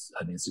here's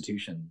an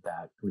institution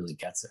that really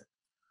gets it.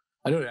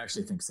 I don't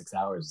actually think 6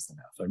 hours is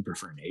enough. I'd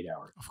prefer an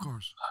 8-hour, of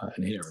course,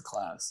 an 8-hour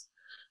class.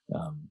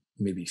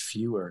 Maybe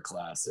fewer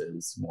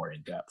classes, more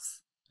in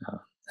depth,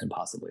 and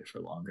possibly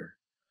for longer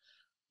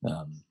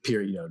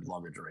period,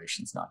 longer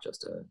durations, not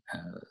just a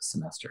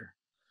semester.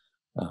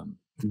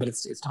 But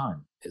it's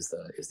time is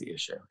the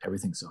issue.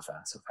 Everything's so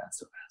fast,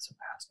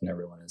 and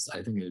everyone is.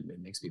 I think it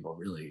makes people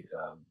really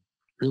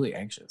really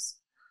anxious,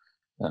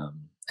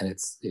 and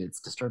it's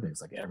disturbing.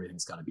 It's like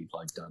everything's got to be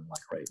done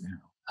right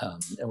now,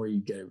 and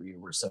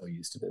we're so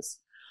used to this,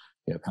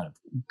 kind of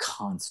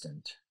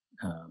constant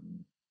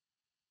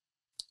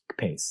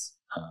pace,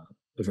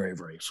 a very,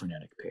 very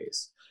frenetic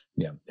pace.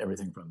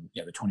 Everything from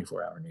the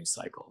 24-hour news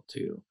cycle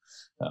to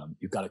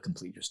you've got to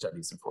complete your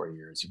studies in 4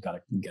 years. You've got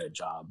to get a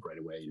job right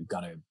away. You've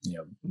got to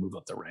move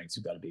up the ranks.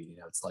 You've got to be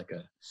it's like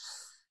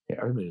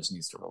everybody just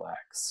needs to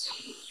relax.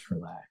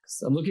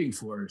 I'm looking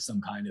for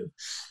some kind of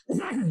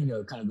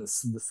kind of the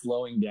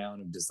slowing down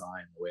of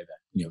design, the way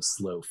that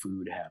slow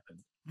food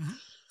happened.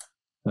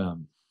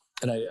 Mm-hmm.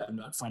 And I'm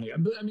not finding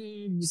it, but I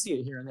mean, you see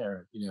it here and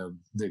there,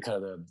 the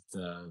kind of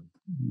the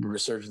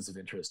resurgence of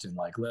interest in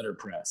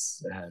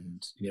letterpress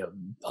and,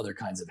 other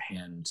kinds of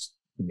hand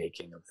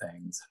making of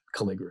things,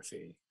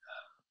 calligraphy.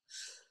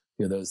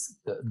 You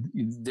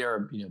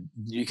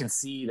can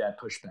see that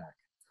pushback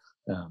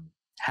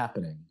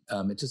happening.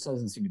 It just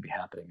doesn't seem to be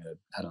happening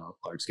at a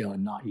large scale,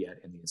 and not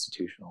yet in the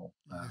institutional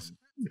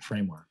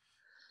framework.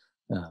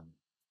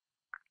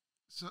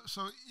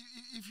 So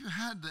if you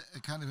had a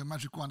kind of a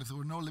magic wand, if there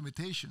were no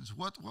limitations,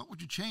 what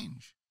would you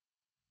change?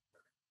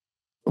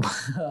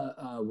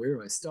 Where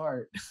do I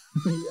start?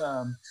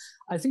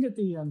 I think I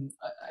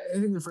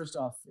think the first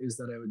off is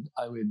that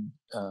I would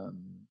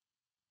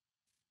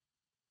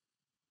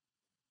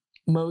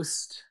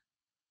most.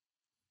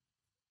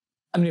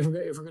 I mean, if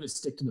we're going to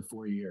stick to the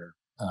 4-year.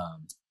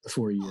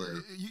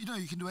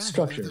 You can do anything.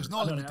 Structure. There's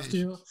no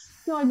limitations.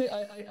 No, I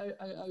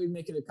would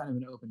make it a kind of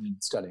an open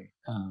study.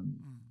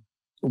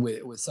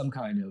 With some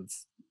kind of,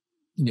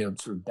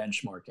 sort of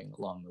benchmarking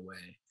along the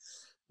way.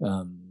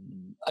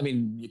 I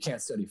mean, you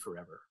can't study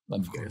forever. I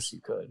guess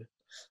you could.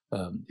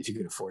 if you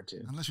could afford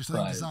to. Unless you're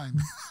studying design.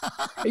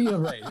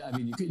 Right. I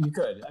mean, you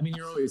could. I mean,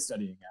 you're always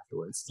studying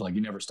afterwards. Like,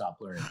 you never stop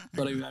learning.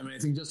 But I mean, I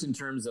think just in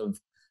terms of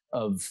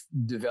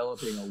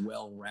developing a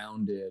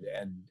well-rounded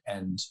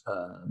and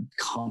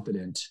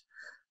competent,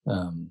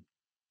 an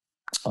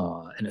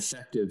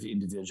effective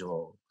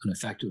individual, an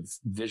effective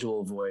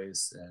visual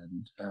voice,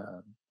 and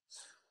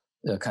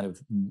kind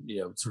of,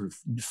 sort of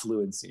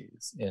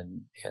fluencies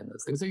in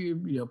those things. So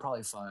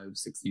probably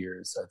 5-6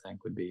 years, I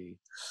think, would be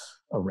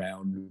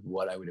around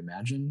what I would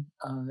imagine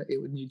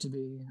it would need to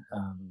be.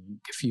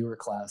 Fewer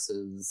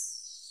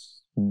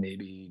classes,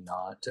 maybe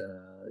not,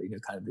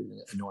 kind of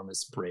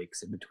enormous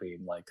breaks in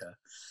between, like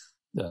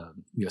a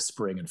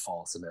spring and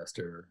fall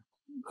semester,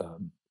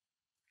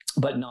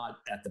 but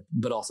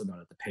also not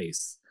at the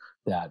pace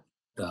that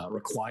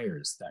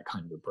requires that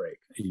kind of a break.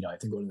 I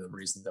think one of the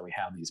reasons that we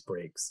have these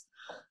breaks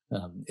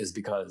is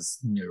because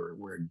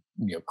we're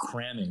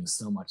cramming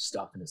so much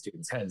stuff into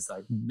students' heads,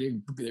 like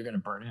they're going to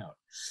burn out.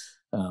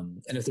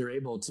 And if they're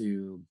able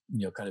to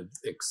kind of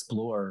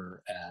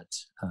explore at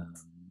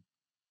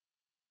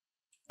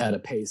a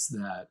pace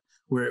that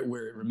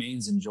where it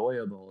remains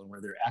enjoyable, and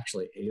where they're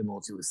actually able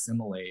to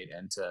assimilate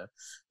and to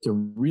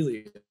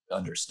really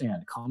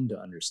come to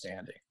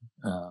understanding,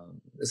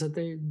 is that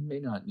they may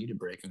not need a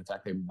break. In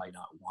fact, they might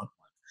not want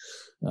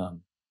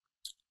one.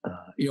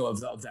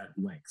 Of that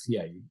length.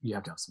 Yeah, you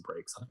have to have some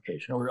breaks on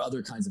occasion, or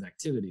other kinds of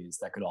activities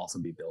that could also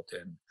be built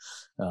in,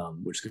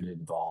 which could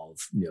involve,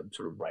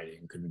 sort of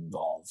writing, could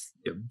involve,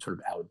 sort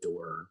of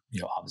outdoor,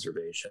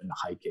 observation,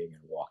 hiking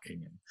and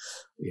walking, and,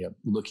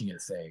 looking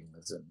at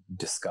things and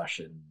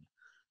discussion.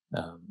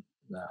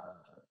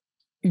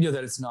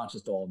 That it's not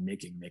just all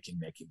making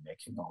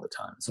all the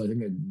time. So I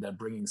think that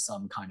bringing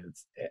some kind of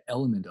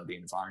element of the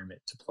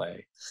environment to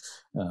play,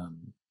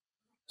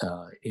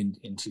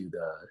 into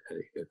the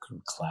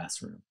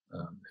classroom,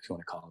 if you want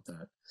to call it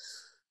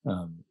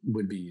that,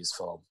 would be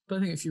useful.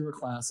 But I think fewer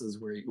classes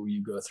where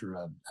you go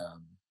through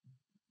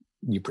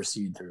you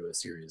proceed through a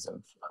series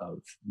of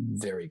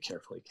very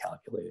carefully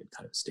calculated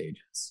kind of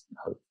stages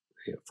of,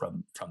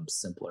 from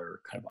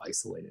simpler kind of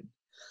isolated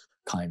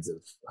kinds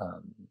of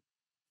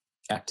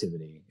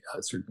activity,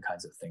 certain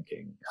kinds of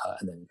thinking,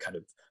 and then kind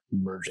of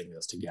merging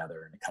those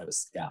together in a kind of a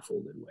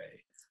scaffolded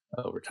way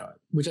over time,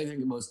 which I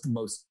think most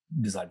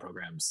design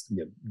programs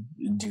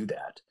do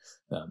that,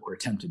 or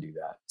attempt to do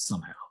that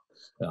somehow.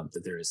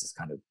 That there is this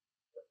kind of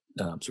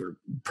sort of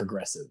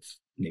progressive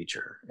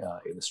nature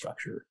in the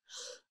structure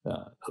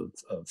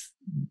of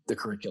the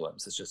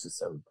curriculums. It's just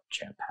so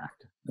jam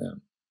packed.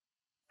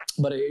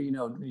 But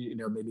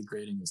maybe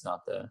grading is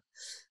not the.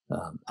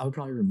 I would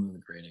probably remove the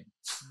grading.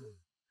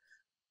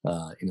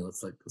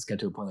 Let's get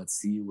to a point. Let's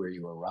see where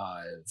you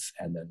arrive,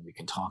 and then we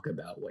can talk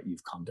about what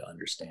you've come to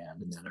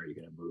understand. And then, are you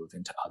going to move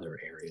into other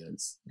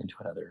areas, into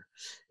another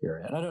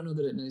area? And I don't know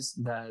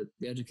that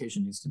the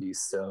education needs to be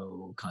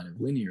so kind of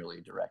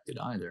linearly directed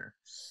either.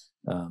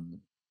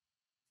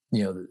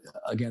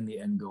 Again, the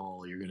end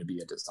goal, you're going to be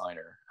a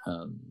designer.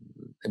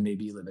 It may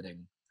be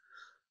limiting.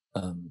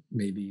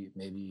 Maybe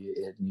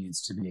it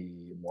needs to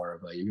be more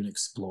of you're going to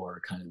explore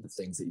kind of the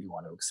things that you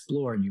want to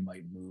explore, and you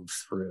might move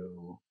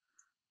through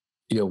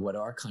what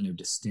are kind of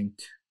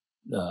distinct,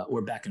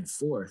 or back and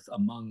forth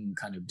among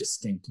kind of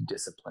distinct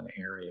discipline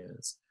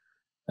areas,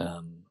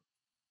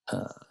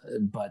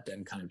 but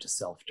then kind of to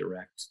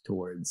self-direct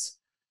towards,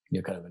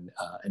 kind of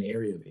an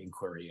area of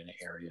inquiry, an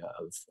area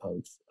of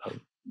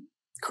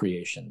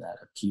creation that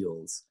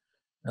appeals,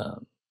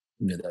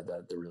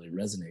 that really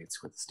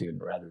resonates with the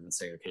student, rather than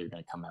say, okay, you're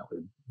going to come out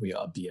with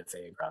a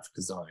BFA in graphic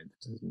design,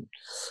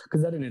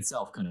 because that in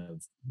itself kind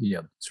of,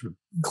 sort of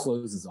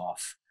closes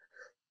off.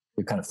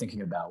 You're kind of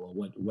thinking about, well,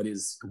 what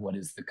is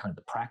the kind of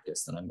the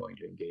practice that I'm going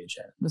to engage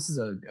in? This is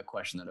a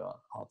question that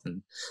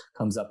often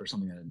comes up, or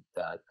something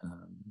that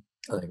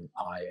I think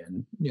I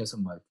and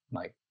some of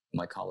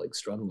my colleagues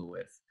struggle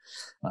with,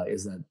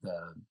 is that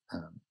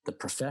the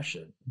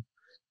profession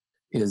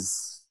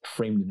is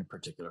framed in a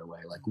particular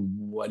way. Like,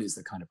 what is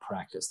the kind of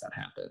practice that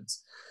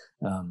happens?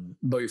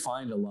 But we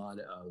find a lot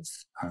of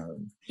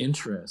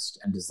interest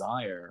and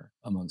desire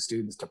among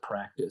students to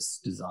practice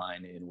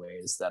design in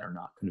ways that are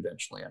not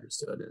conventionally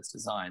understood as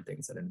design,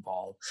 things that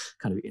involve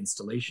kind of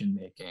installation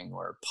making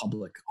or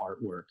public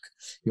artwork,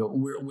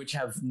 which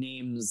have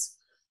names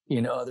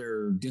in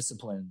other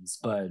disciplines,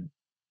 but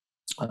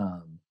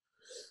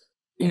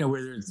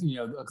where there's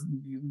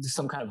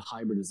some kind of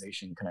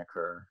hybridization can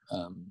occur.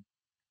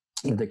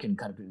 They can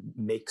kind of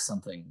make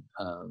something,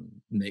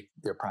 make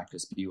their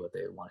practice be what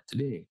they want it to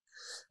be.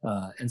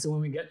 And so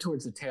when we get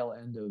towards the tail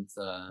end of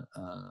the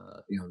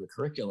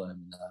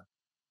curriculum,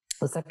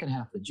 the second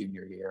half of the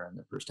junior year and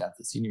the first half of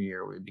the senior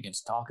year, we begin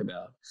to talk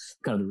about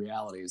kind of the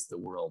realities the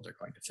world are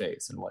going to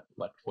face and what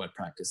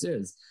practice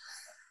is.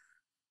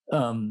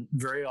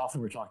 Very often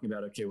we're talking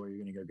about, okay, well,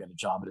 you're going to go get a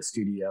job at a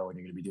studio, and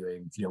you're going to be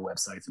doing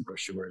websites and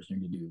brochures, and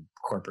you're going to do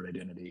corporate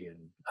identity,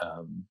 and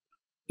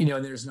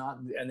and there's not,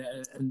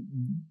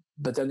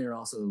 but then there are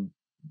also,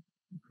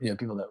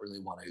 people that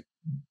really want to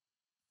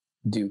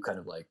do kind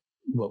of like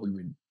what we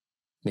would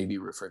maybe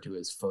referred to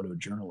as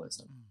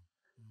photojournalism,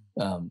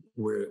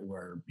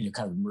 where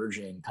kind of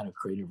merging kind of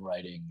creative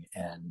writing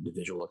and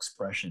visual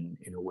expression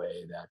in a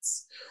way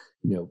that's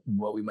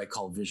what we might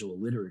call visual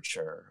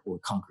literature or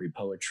concrete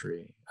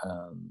poetry,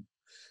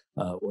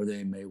 or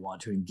they may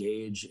want to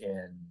engage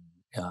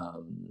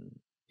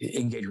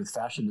with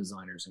fashion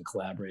designers and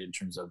collaborate in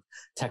terms of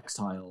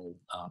textile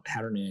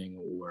patterning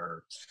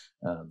or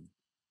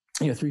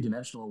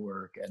three-dimensional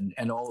work,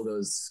 and all of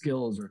those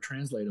skills are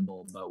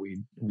translatable, but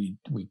we tend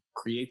to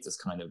create this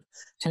kind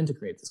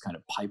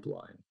of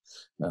pipeline,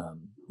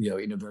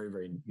 in a very,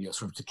 very,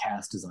 sort of to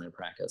cast design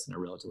practice in a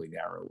relatively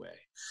narrow way.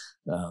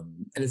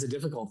 And it's a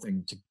difficult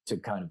thing to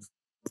kind of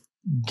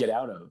get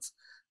out of,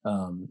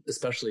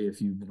 especially if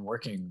you've been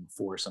working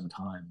for some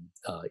time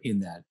in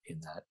that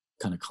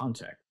kind of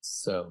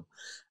context. So,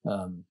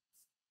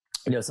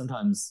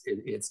 sometimes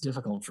it's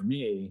difficult for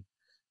me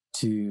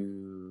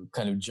to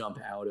kind of jump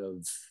out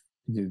of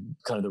the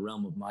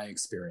realm of my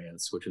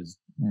experience, which is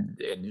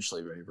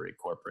initially very, very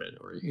corporate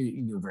or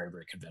very,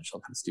 very conventional,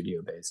 kind of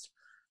studio-based,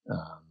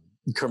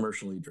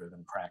 commercially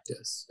driven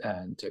practice,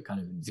 and to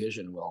kind of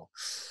envision, well,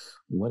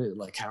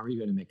 how are you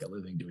going to make a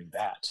living doing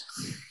that?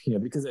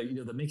 Because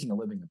the making a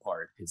living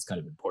part is kind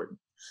of important.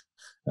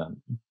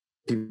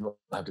 People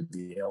have to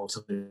be able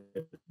to live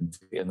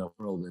in the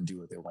world and do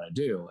what they want to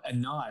do,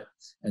 and not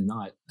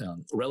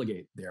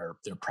relegate their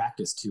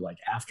practice to like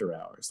after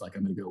hours. Like,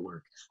 I'm going to go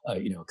work,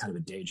 kind of a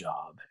day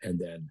job, and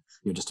then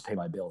just to pay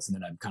my bills, and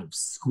then I'm kind of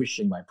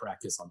squishing my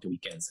practice onto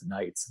weekends and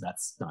nights.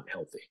 That's not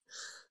healthy.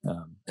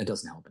 It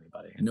doesn't help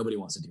anybody, and nobody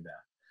wants to do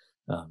that.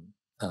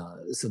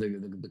 So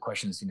the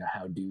question is,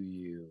 how do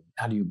you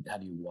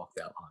walk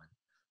that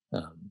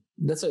line?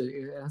 That's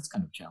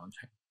kind of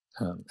challenging,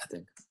 I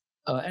think.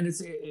 And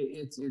it's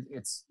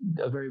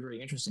a very,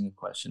 very interesting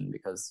question,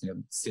 because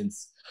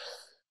since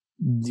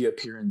the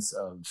appearance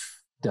of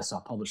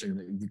desktop publishing,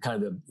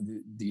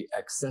 the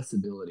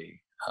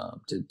accessibility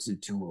to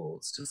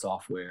tools, to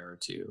software,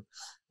 to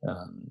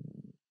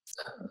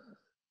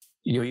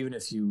even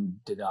if you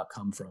did not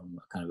come from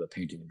kind of a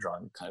painting and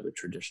drawing, kind of a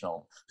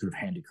traditional sort of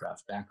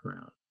handicraft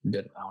background,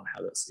 don't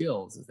have those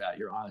skills, is that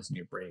your eyes and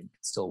your brain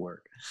can still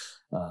work,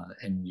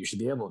 and you should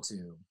be able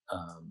to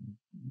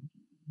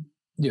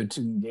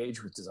to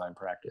engage with design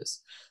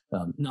practice,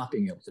 not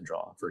being able to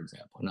draw, for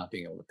example, not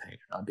being able to paint,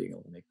 not being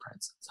able to make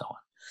prints, and so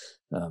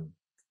on.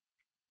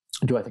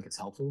 Do I think it's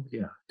helpful?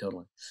 Yeah,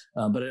 totally.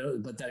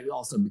 But that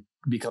also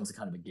becomes a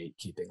kind of a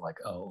gatekeeping, like,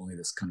 only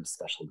this kind of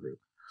special group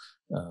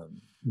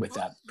with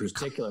that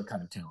particular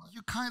kind of talent.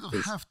 You kind of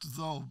have to,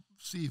 though,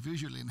 see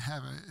visually and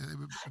have a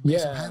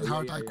basic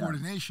hand-heart-eye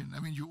coordination. I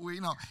mean,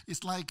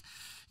 it's like,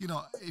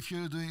 if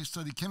you're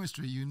study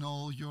chemistry,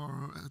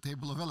 your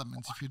table of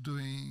elements.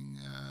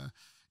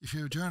 If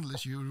you're a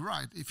journalist, you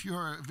write. If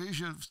you're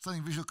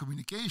studying visual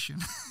communication,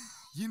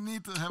 you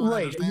need to have an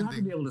understanding. And you have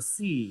to be able to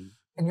see,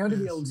 and you have to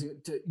be able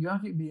you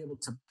have to be able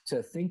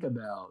to think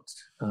about.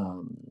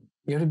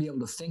 You have to be able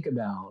to think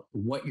about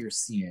what you're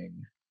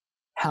seeing,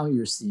 how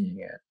you're seeing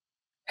it,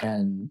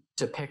 and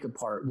to pick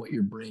apart what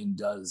your brain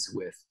does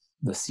with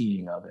the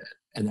seeing of it,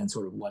 and then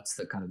sort of what's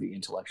the kind of the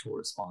intellectual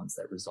response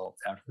that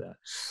results after that.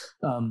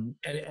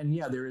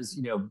 There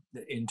is,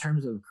 in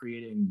terms of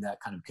creating that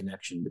kind of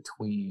connection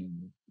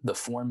between the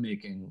form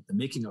making, the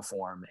making of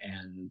form,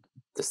 and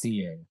the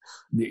seeing,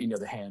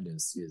 the hand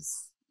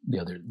is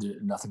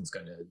nothing's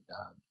going to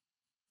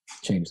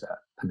change that.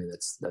 I mean,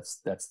 that's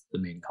the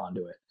main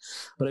conduit,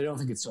 but I don't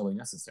think it's totally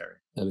necessary.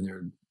 I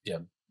mean,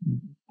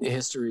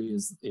 history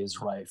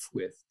is rife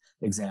with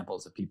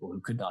examples of people who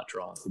could not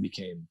draw, who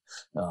became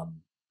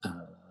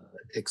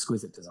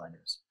exquisite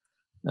designers,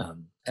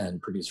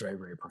 and produced very,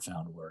 very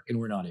profound work. And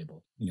we're not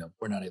able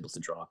to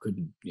draw,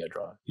 couldn't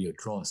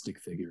draw a stick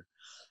figure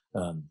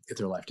if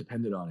their life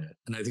depended on it.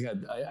 And I think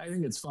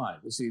it's fine.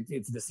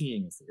 It's the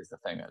seeing is the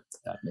thing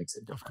that makes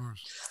it different. Of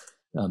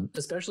course.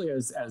 Especially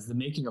as the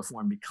making of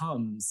form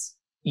becomes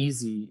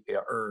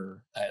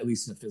easier, at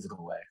least in a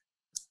physical way,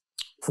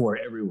 for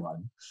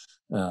everyone,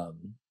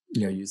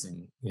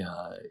 using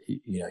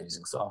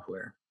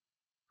software.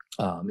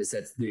 It's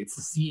the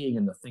seeing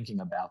and the thinking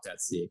about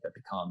that seeing that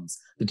becomes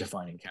the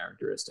defining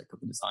characteristic of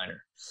the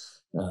designer.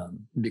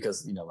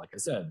 Because, like I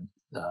said,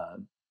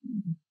 an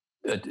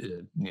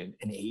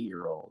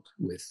 8-year-old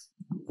with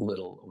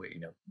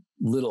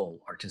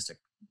little artistic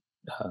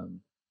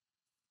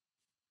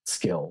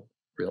skill,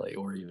 really,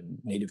 or even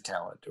native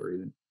talent, or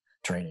even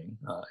training,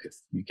 if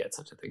you get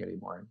such a thing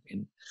anymore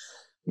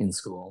in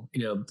school,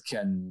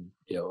 can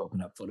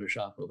open up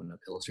Photoshop, open up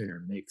Illustrator,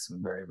 and make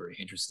some very, very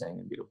interesting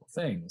and beautiful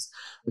things.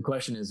 The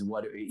question is,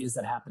 what is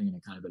that happening in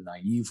a kind of a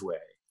naive way?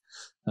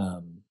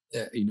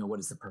 What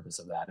is the purpose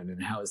of that, and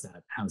then how is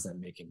that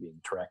making being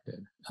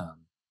directed?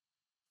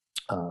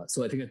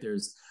 So I think that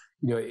there's,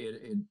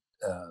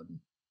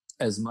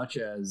 as much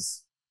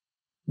as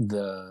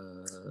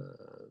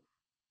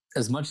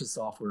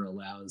software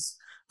allows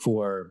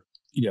for,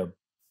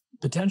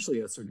 potentially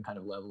a certain kind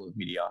of level of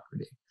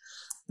mediocrity,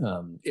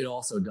 It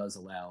also does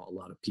allow a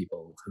lot of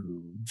people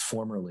who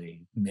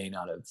formerly may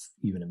not have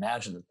even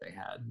imagined that they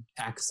had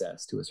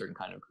access to a certain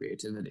kind of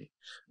creativity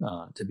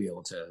to be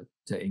able to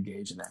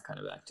engage in that kind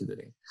of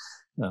activity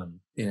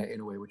in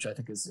a way which I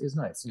think is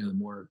nice.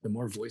 The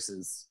more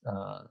voices,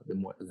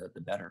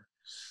 the better.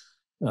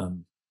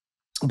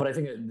 But I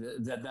think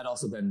that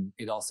also then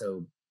it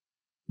also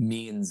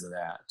means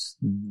that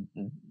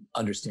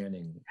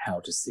understanding how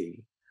to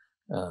see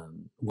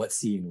what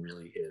seeing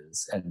really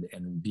is,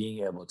 and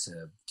being able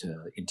to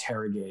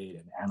interrogate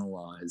and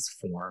analyze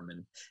form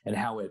and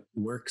how it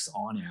works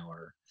on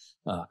our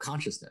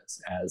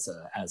consciousness as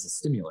a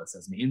stimulus,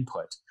 as an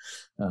input,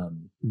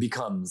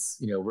 becomes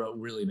what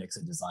really makes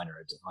a designer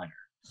a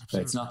designer.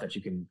 But it's not that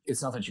you can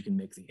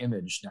make the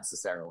image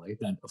necessarily.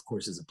 That of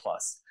course is a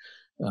plus.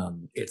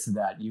 It's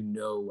that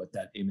what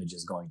that image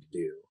is going to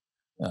do.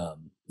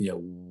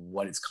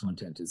 What its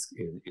content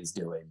is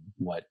doing,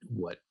 what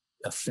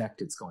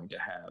effect it's going to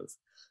have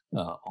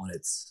on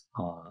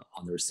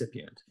the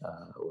recipient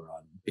or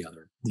on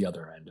the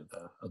other end of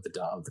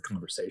the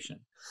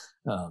conversation,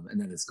 and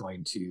then it's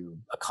going to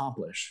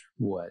accomplish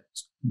what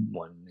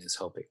one is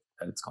hoping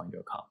that it's going to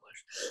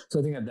accomplish. So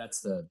I think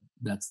that's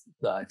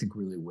I think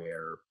really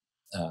where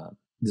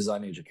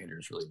design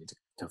educators really need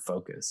to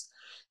focus,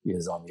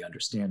 is on the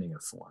understanding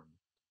of form,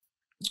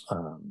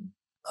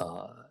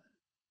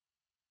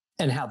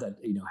 and how that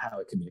how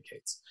it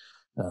communicates.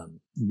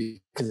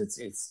 Because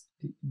it's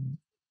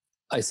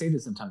I say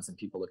this sometimes and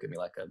people look at me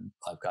like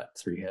I've got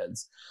three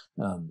heads.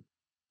 I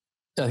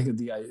think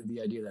the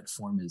idea that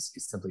form is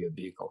simply a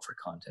vehicle for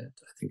content,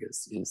 I think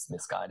is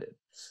misguided.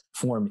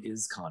 Form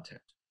is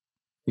content.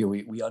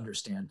 We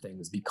understand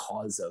things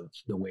because of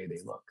the way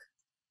they look,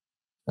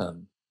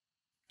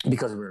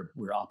 because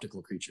we're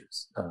optical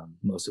creatures.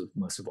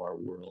 Most of our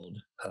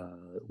world,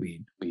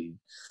 we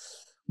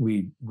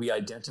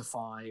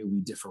identify,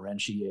 we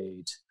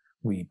differentiate,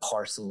 we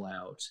parcel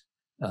out,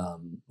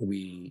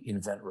 we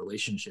invent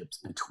relationships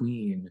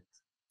between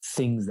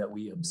things that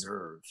we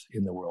observe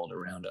in the world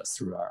around us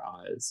through our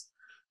eyes.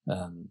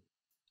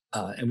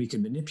 And we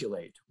can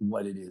manipulate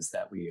what it is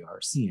that we are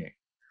seeing.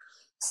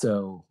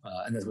 So,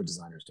 and that's what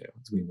designers do,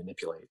 is we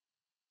manipulate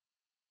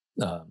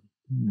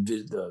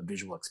the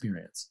visual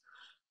experience.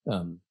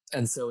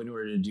 And so in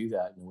order to do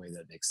that in a way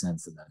that makes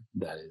sense, and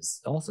that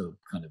is also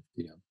kind of,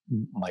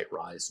 might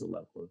rise to a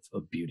level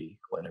of beauty,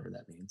 whatever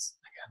that means,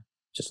 again,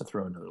 just to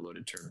throw another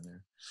loaded term in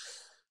there.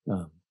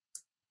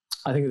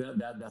 I think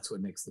that's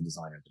what makes the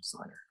designer the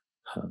designer.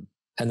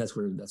 And that's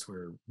where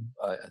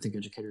I think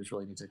educators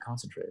really need to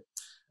concentrate.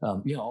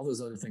 All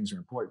those other things are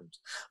important,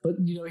 but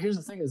here's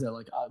the thing: is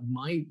that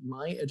my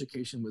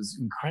education was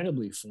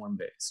incredibly form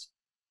based,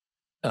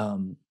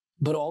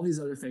 but all these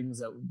other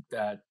things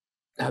that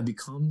have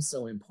become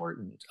so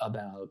important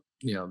about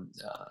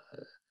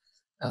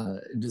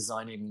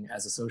designing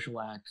as a social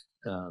act,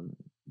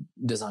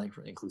 designing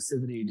for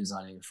inclusivity,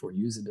 designing for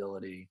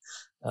usability,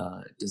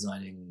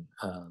 designing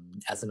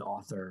as an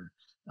author,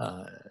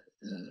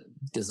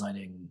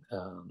 designing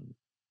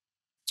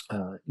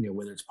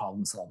whether it's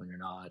problem solving or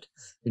not,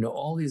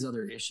 all these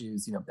other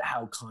issues,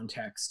 how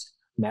context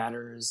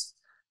matters,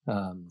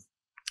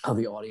 how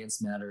the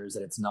audience matters,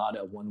 that it's not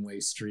a one-way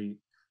street,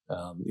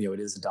 it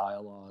is a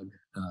dialogue,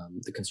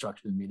 the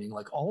construction of meaning,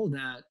 like all of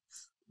that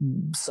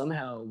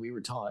somehow we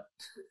were taught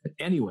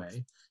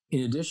anyway,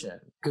 in addition,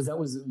 because that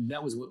was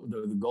what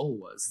the goal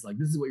was. Like,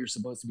 this is what you're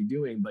supposed to be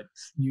doing, but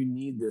you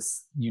need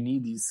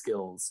these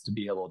skills to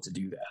be able to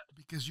do that.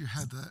 Because you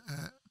had the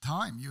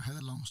time, you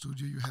had a long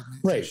studio, you had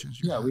many right.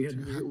 sessions.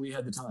 We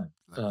had the time.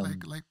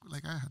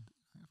 Like I had,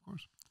 of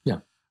course.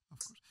 Yeah. Of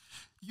course.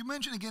 You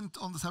mentioned again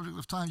on the subject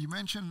of time, you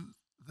mentioned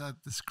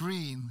that the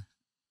screen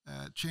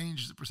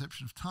changes the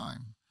perception of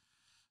time.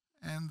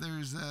 And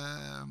there's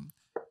a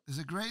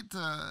great,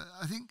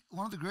 I think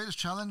one of the greatest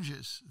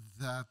challenges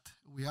that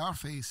we are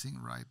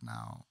facing right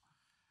now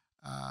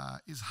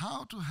is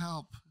how to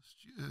help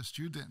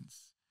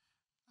students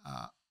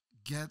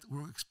get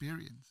work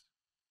experience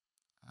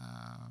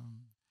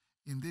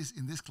in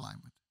this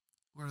climate,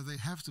 where they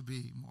have to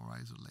be more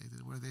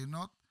isolated, where they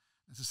not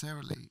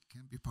necessarily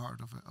can be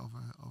part of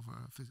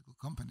a physical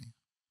company.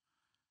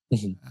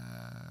 Mm-hmm.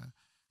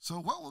 So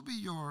what would be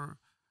your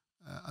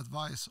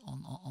advice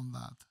on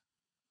that?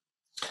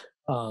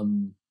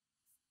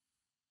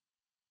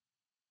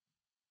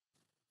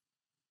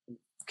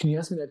 Can you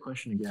ask me that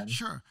question again?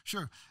 Sure.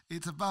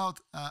 It's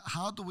about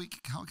how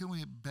can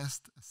we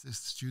best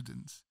assist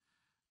students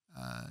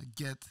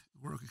get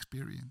work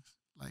experience?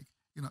 Like,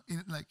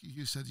 like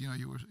you said,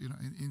 you were,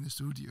 in the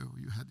studio,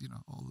 you had,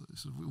 all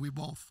this. So we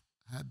both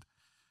had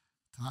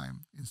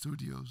time in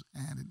studios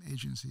and in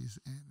agencies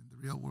and in the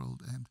real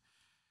world, and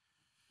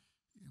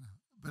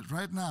but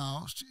right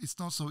now it's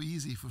not so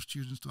easy for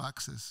students to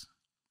access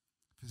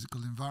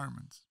physical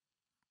environments.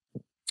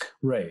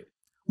 Right.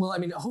 Well, I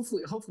mean,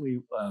 hopefully,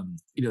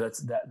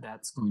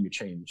 that's going to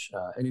change,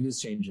 and it is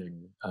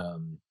changing,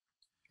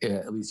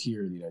 at least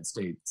here in the United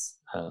States,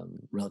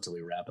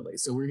 relatively rapidly.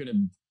 So we're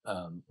gonna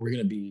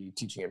be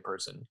teaching in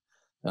person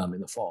in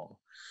the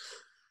fall,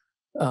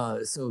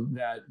 So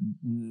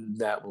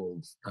that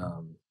will,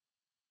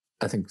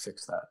 I think,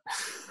 fix that.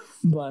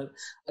 But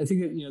I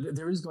think that,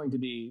 there is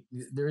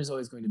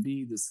always going to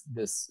be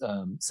this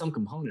some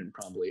component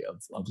probably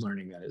of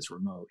learning that is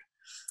remote.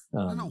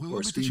 No, we will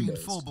be teaching in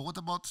full, but what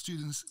about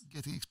students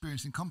getting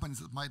experience in companies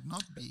that might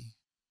not be?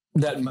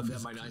 That might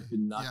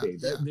not be.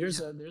 That's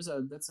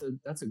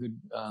a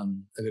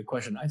good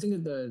question. I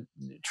think that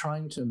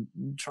trying to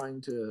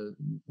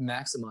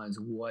maximize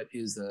what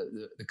is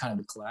the kind of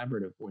the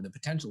collaborative or the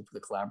potential for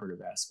the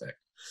collaborative aspect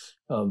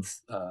of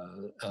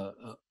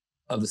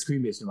the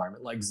screen-based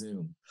environment like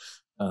Zoom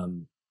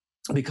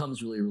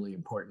becomes really, really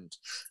important.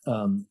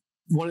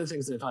 One of the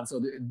things that I found,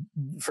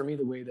 for me,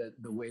 the way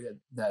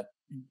that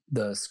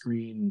the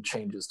screen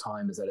changes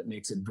time is that it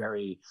makes it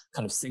very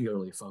kind of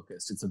singularly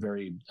focused. It's a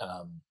very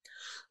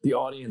the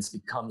audience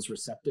becomes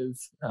receptive,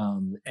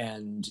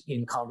 and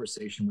in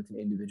conversation with an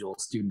individual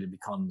student, it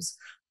becomes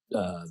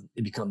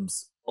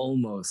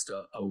almost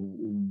a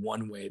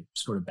one-way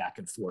sort of back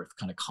and forth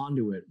kind of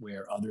conduit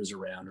where others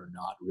around are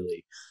not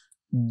really.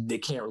 They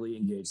can't really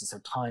engage, so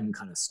time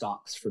kind of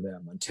stops for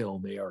them until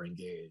they are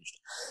engaged.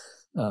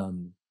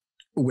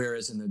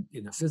 Whereas in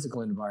the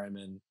physical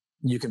environment,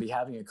 you can be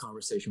having a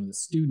conversation with a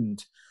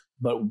student,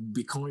 but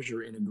because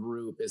you're in a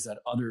group, is that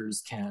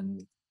others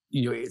can,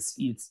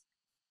 it's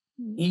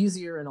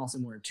easier and also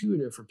more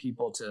intuitive for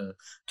people to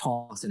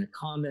toss in a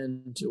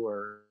comment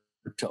or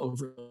to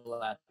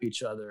overlap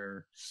each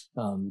other,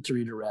 to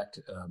redirect,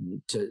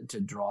 to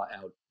draw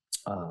out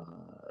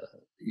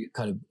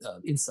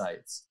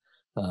insights.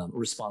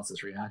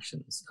 Responses,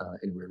 reactions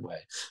in a weird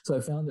way. So I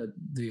found that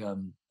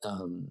the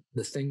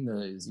thing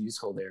that is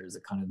useful there is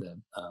the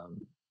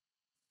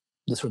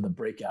sort of the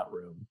breakout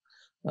room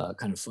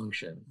kind of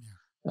function,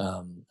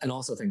 and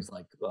also things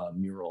like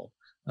Mural,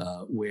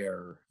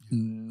 where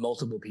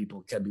multiple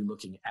people can be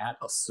looking at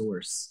a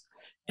source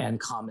and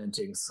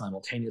commenting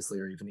simultaneously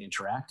or even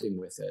interacting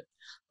with it,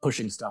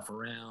 pushing stuff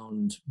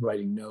around,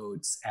 writing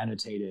notes,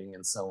 annotating,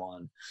 and so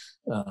on,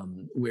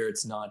 where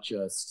it's not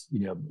just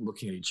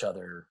looking at each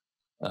other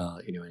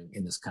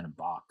in this kind of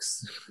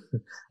box,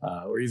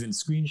 or even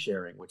screen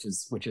sharing, which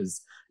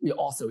is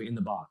also in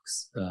the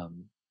box. So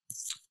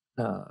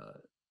I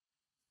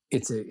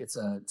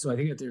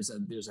think that there's a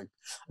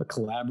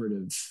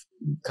collaborative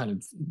kind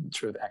of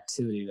sort of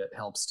activity that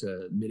helps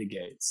to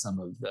mitigate some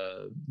of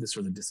the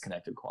sort of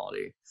disconnected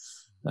quality,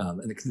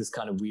 and this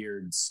kind of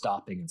weird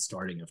stopping and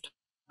starting of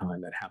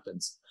time that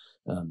happens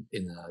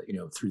in the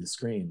through the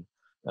screen.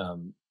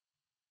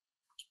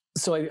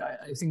 So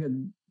I think that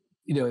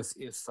if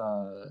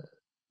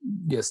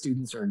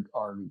students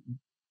are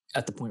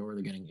at the point where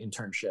they're getting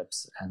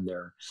internships and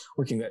they're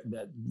working,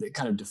 that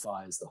kind of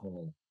defies the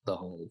whole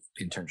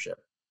internship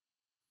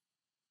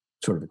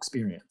sort of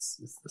experience.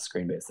 It's the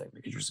screen-based thing,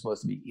 because you're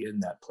supposed to be in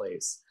that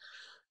place,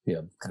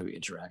 kind of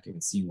interacting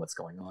and seeing what's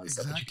going on.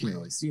 Exactly. So, but you can't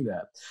really see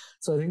that.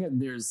 So I think that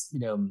there's,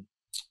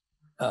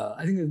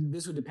 I think that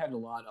this would depend a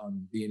lot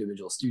on the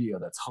individual studio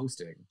that's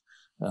hosting.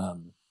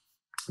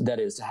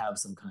 That is, to have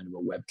some kind of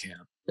a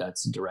webcam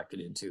that's directed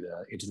into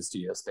the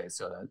studio space,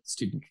 so that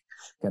student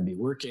can be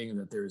working, and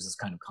that there's this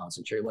kind of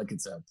concentrate, like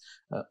it's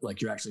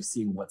like you're actually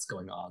seeing what's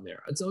going on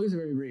there. It's always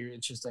very, very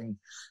interesting.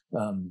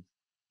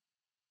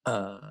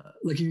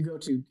 Like if you go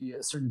to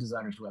certain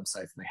designers'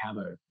 websites, and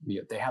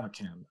they have a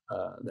cam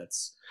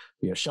that's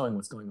showing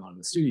what's going on in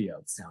the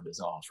studio. The sound is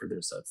off, or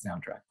there's a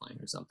soundtrack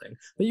playing or something,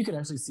 but you can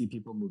actually see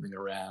people moving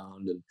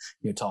around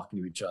and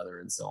talking to each other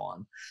and so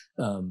on.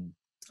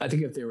 I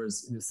think if there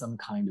was some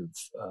kind of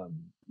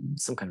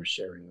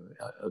sharing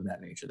of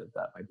that nature,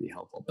 that might be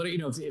helpful. But if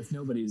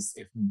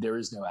there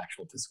is no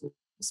actual physical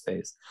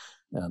space,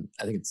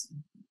 I think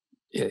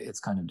it's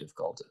kind of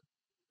difficult.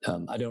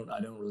 I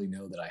don't really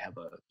know that I have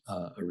a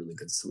really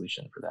good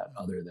solution for that,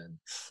 other than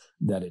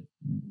that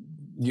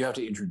you have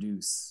to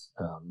introduce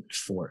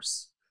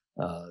force,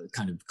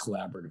 kind of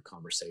collaborative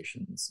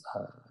conversations,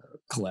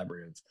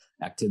 collaborative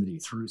activity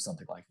through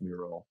something like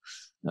Mural.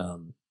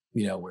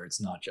 Where it's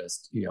not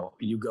just,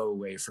 you go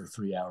away for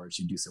 3 hours,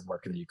 you do some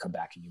work, and then you come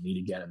back and you meet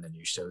again, and then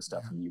you show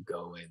stuff, and you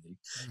go away, and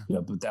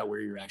but that where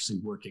you're actually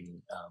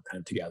working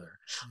kind of together.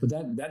 But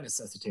that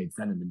necessitates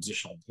then an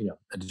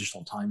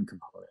additional time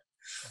component,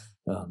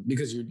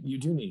 because you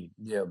do need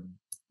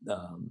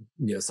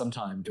some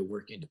time to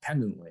work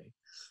independently.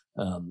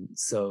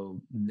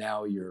 So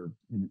now you're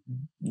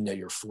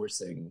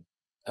forcing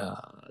there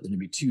to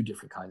be two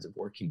different kinds of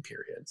working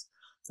periods.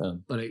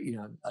 But I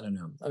don't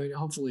know. I mean,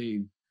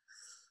 hopefully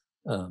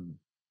that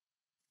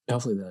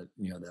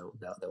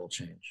that will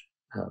change.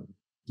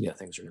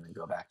 Things are going to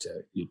go back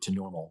to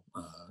normal,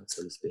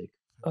 so to speak.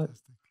 But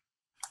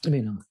I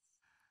mean,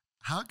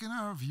 how can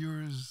our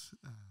viewers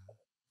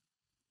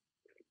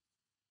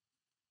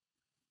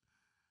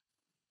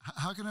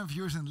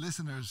and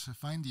listeners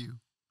find you?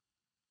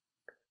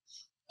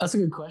 That's a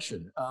good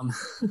question.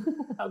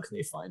 How can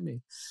they find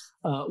me?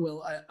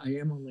 Well, I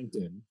am on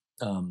LinkedIn.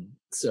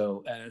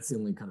 So, and it's the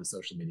only kind of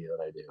social media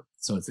that I do.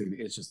 So it's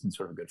just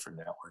sort of good for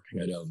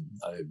networking. I'm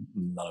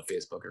not on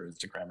Facebook or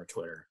Instagram or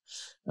Twitter.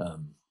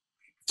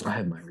 I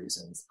have my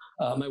reasons.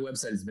 My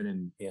website has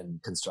been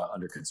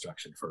under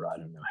construction for I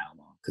don't know how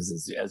long, because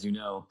as you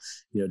know,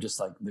 just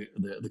like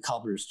the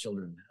cobbler's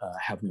children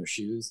have no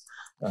shoes,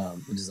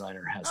 the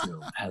designer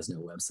has no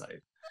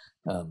website.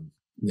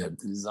 The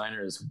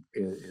designer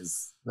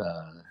is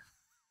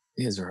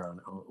his or her own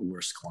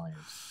worst client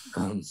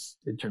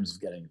in terms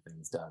of getting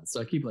things done. So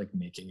I keep like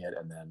making it,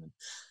 and then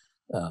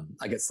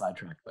I get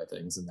sidetracked by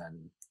things, and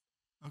then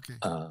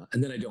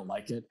and then I don't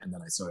like it, and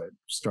then I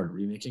started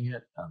remaking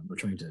it. We're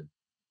trying to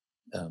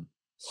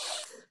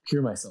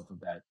cure myself of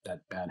that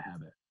bad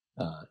habit.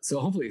 So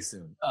hopefully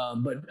soon.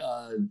 But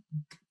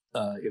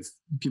if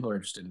people are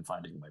interested in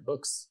finding my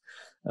books,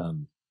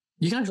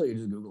 you can actually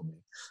just Google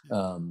me.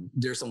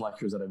 There's some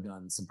lectures that I've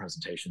done, some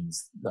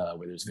presentations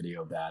where there's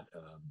video of that.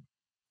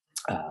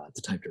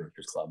 The Type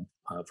Directors Club,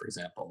 for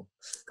example,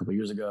 a couple of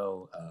years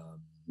ago.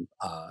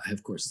 I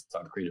have courses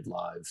on Creative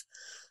Live,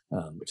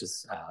 which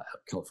is out in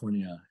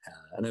California,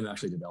 and I'm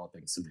actually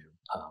developing some new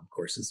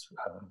courses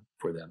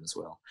for them as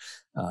well.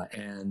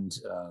 And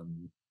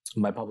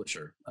my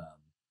publisher,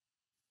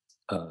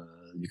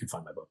 you can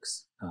find my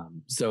books.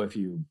 So if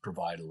you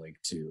provide a link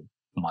to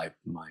my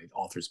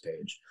authors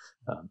page,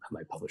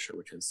 my publisher,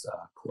 which is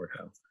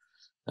Quarto,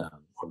 or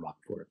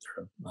Rockport,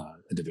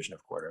 a division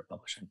of Quarto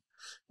Publishing,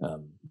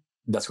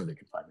 that's where they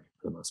can find me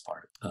for the most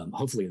part.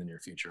 Hopefully in the near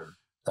future,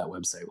 that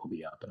website will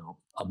be up, and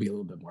I'll be a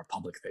little bit more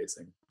public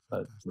facing.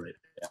 But right,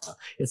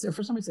 it's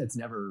for some reason it's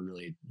never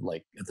really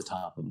like at the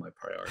top of my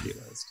priority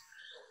list.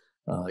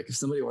 Like if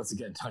somebody wants to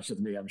get in touch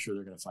with me, I'm sure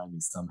they're going to find me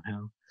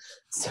somehow.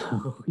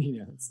 So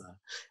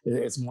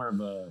it's more of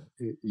a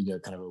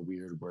kind of a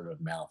weird word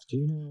of mouth. Do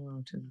you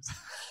know Tim's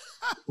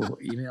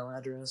email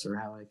address, or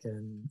how I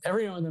can?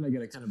 Every now and then I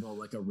get a kind of a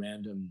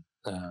random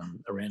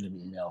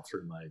email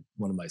through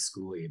one of my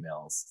school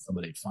emails.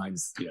 Somebody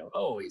finds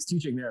oh, he's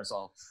teaching there,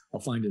 so I'll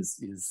find his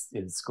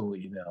school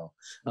email,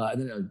 and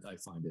then I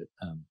find it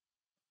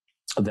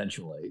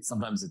eventually.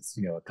 Sometimes it's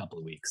a couple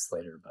of weeks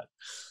later, but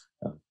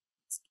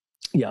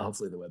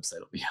hopefully the website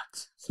will be up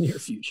in the near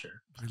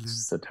future. Brilliant.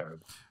 It's so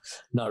terrible.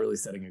 Not really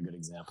setting a good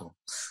example,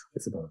 I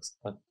suppose.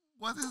 But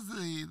what is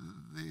the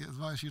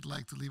advice you'd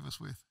like to leave us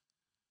with?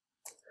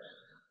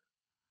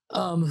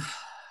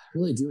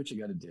 Really do what you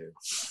got to do.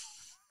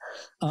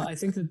 I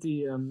think that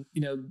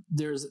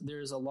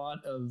there's a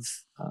lot of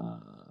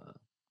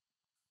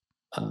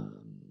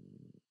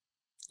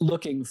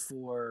looking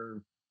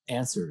for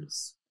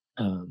answers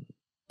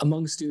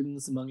among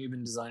students, among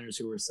even designers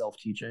who are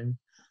self-teaching,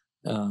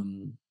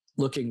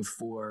 looking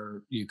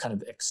for kind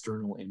of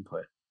external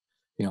input.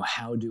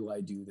 How do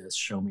I do this?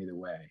 Show me the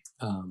way.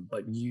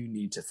 But you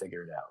need to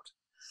figure it out.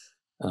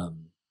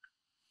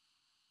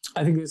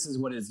 I think this is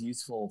what is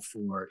useful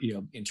for,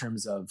 in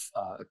terms of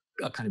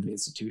a kind of an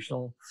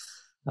institutional,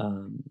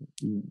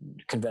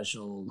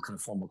 conventional, kind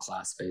of formal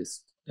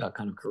class-based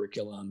kind of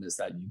curriculum, is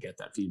that you get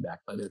that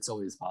feedback, but it's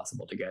always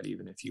possible to get,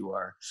 even if you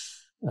are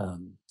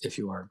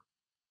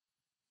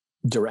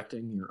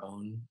directing your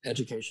own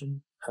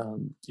education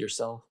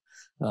yourself.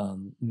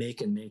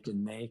 Make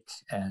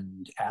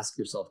and ask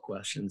yourself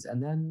questions,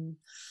 and then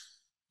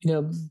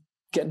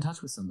get in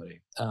touch with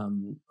somebody.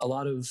 A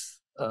lot of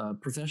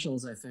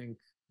professionals, I think,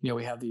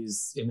 we have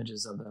these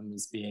images of them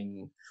as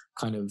being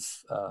kind of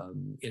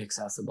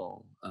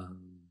inaccessible,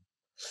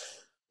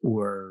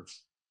 or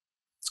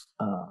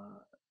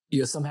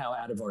somehow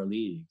out of our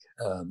league.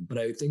 But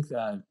I think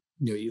that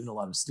even a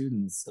lot of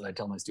students, and I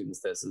tell my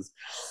students this, is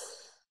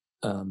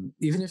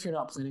even if you're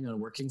not planning on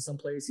working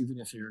someplace, even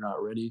if you're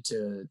not ready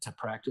to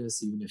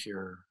practice, even if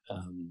you're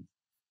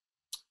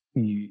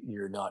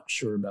not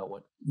sure about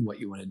what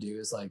you want to do,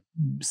 is like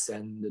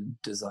send the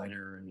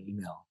designer an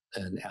email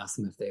and ask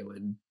them if they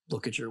would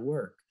look at your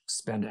work,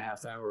 spend a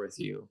half hour with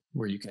you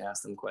where you can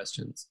ask them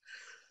questions.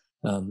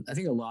 I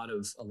think a lot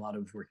of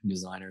working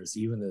designers,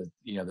 even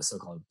the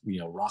so-called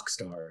rock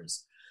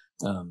stars,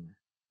 the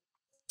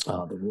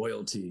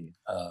royalty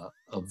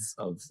of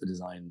the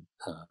design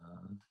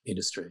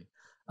industry.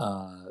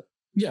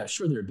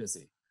 Sure, they're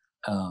busy,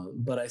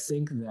 but I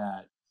think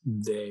that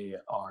they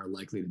are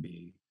likely to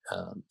be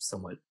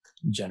somewhat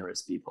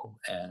generous people,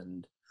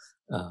 and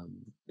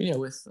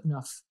with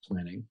enough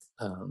planning,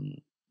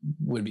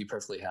 would be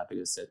perfectly happy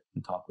to sit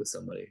and talk with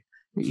somebody,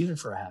 even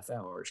for a half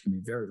hour, which can be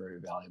very, very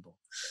valuable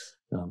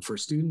for a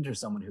student or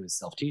someone who is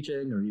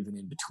self-teaching, or even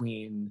in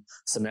between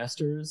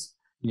semesters.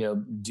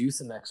 Do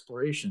some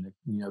exploration.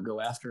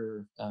 Go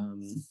after.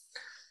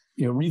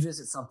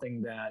 Revisit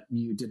something that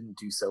you didn't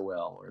do so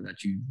well, or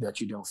that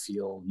you don't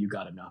feel you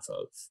got enough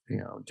of,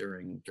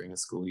 during the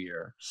school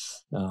year,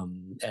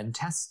 and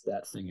test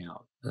that thing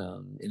out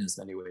in as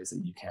many ways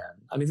that you can.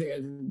 I mean,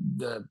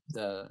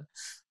 the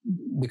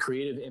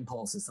creative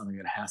impulse is something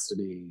that has to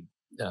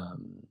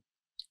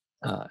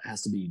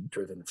be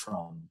driven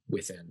from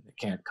within. It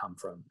can't come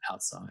from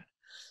outside.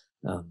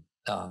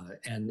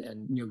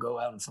 And go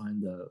out and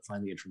find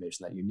the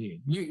information that you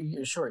need.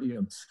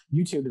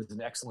 YouTube is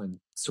an excellent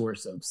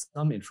source of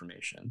some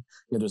information.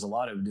 There's a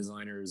lot of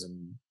designers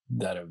and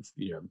that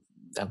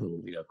have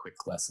little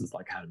quick lessons,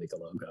 like how to make a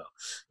logo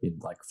in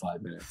like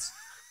 5 minutes.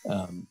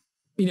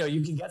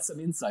 You can get some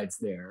insights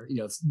there.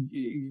 It's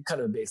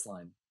kind of a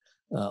baseline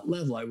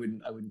level. I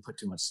wouldn't put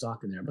too much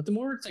stock in there. But the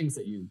more things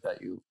that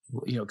you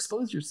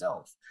expose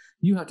yourself,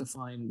 you have to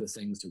find the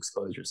things to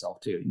expose yourself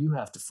to. You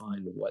have to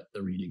find what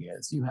the reading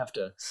is. You have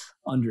to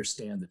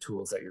understand the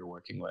tools that you're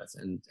working with,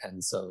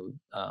 and so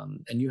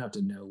you have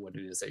to know what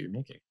it is that you're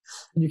making.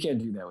 And you can't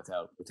do that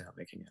without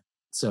making it.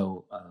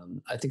 So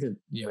I think that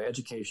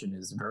education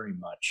is very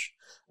much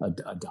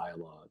a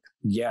dialogue.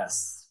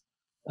 Yes,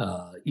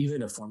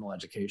 even a formal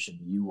education,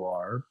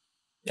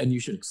 you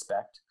should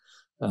expect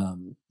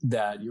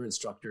that your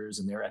instructors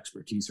and their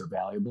expertise are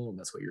valuable, and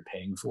that's what you're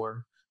paying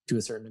for to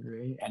a certain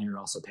degree, and you're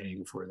also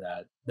paying for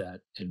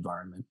that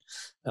environment.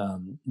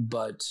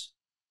 But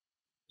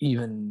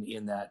even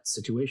in that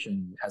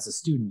situation, as a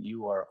student,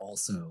 you are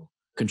also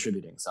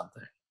contributing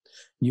something.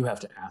 You have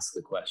to ask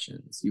the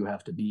questions. You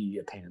have to be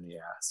a pain in the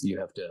ass. You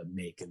have to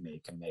make and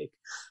make and make,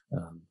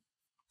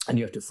 and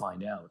you have to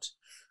find out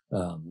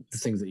the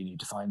things that you need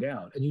to find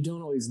out. And you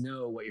don't always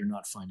know what you're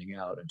not finding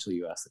out until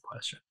you ask the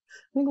question.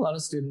 I think a lot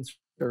of students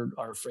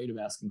are afraid of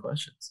asking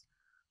questions,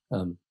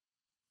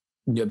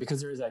 because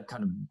there is that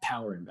kind of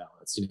power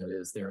imbalance.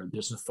 There's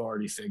an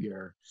authority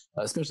figure,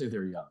 especially if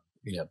they're young,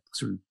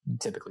 sort of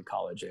typically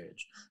college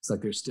age. It's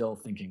like they're still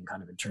thinking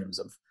kind of in terms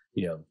of,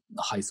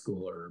 high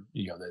school, or,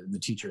 the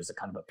teacher is a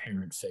kind of a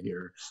parent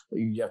figure.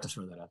 You have to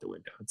throw that out the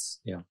window.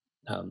 It's,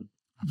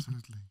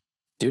 absolutely.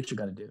 Do what you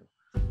got to do.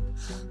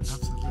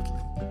 Absolutely.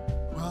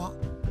 Well,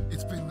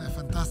 it's been a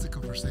fantastic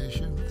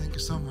conversation. Thank you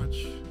so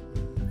much.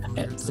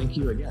 And thank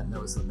you again.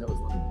 That was lovely.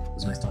 It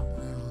was nice talking.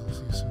 I'll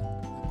see you soon.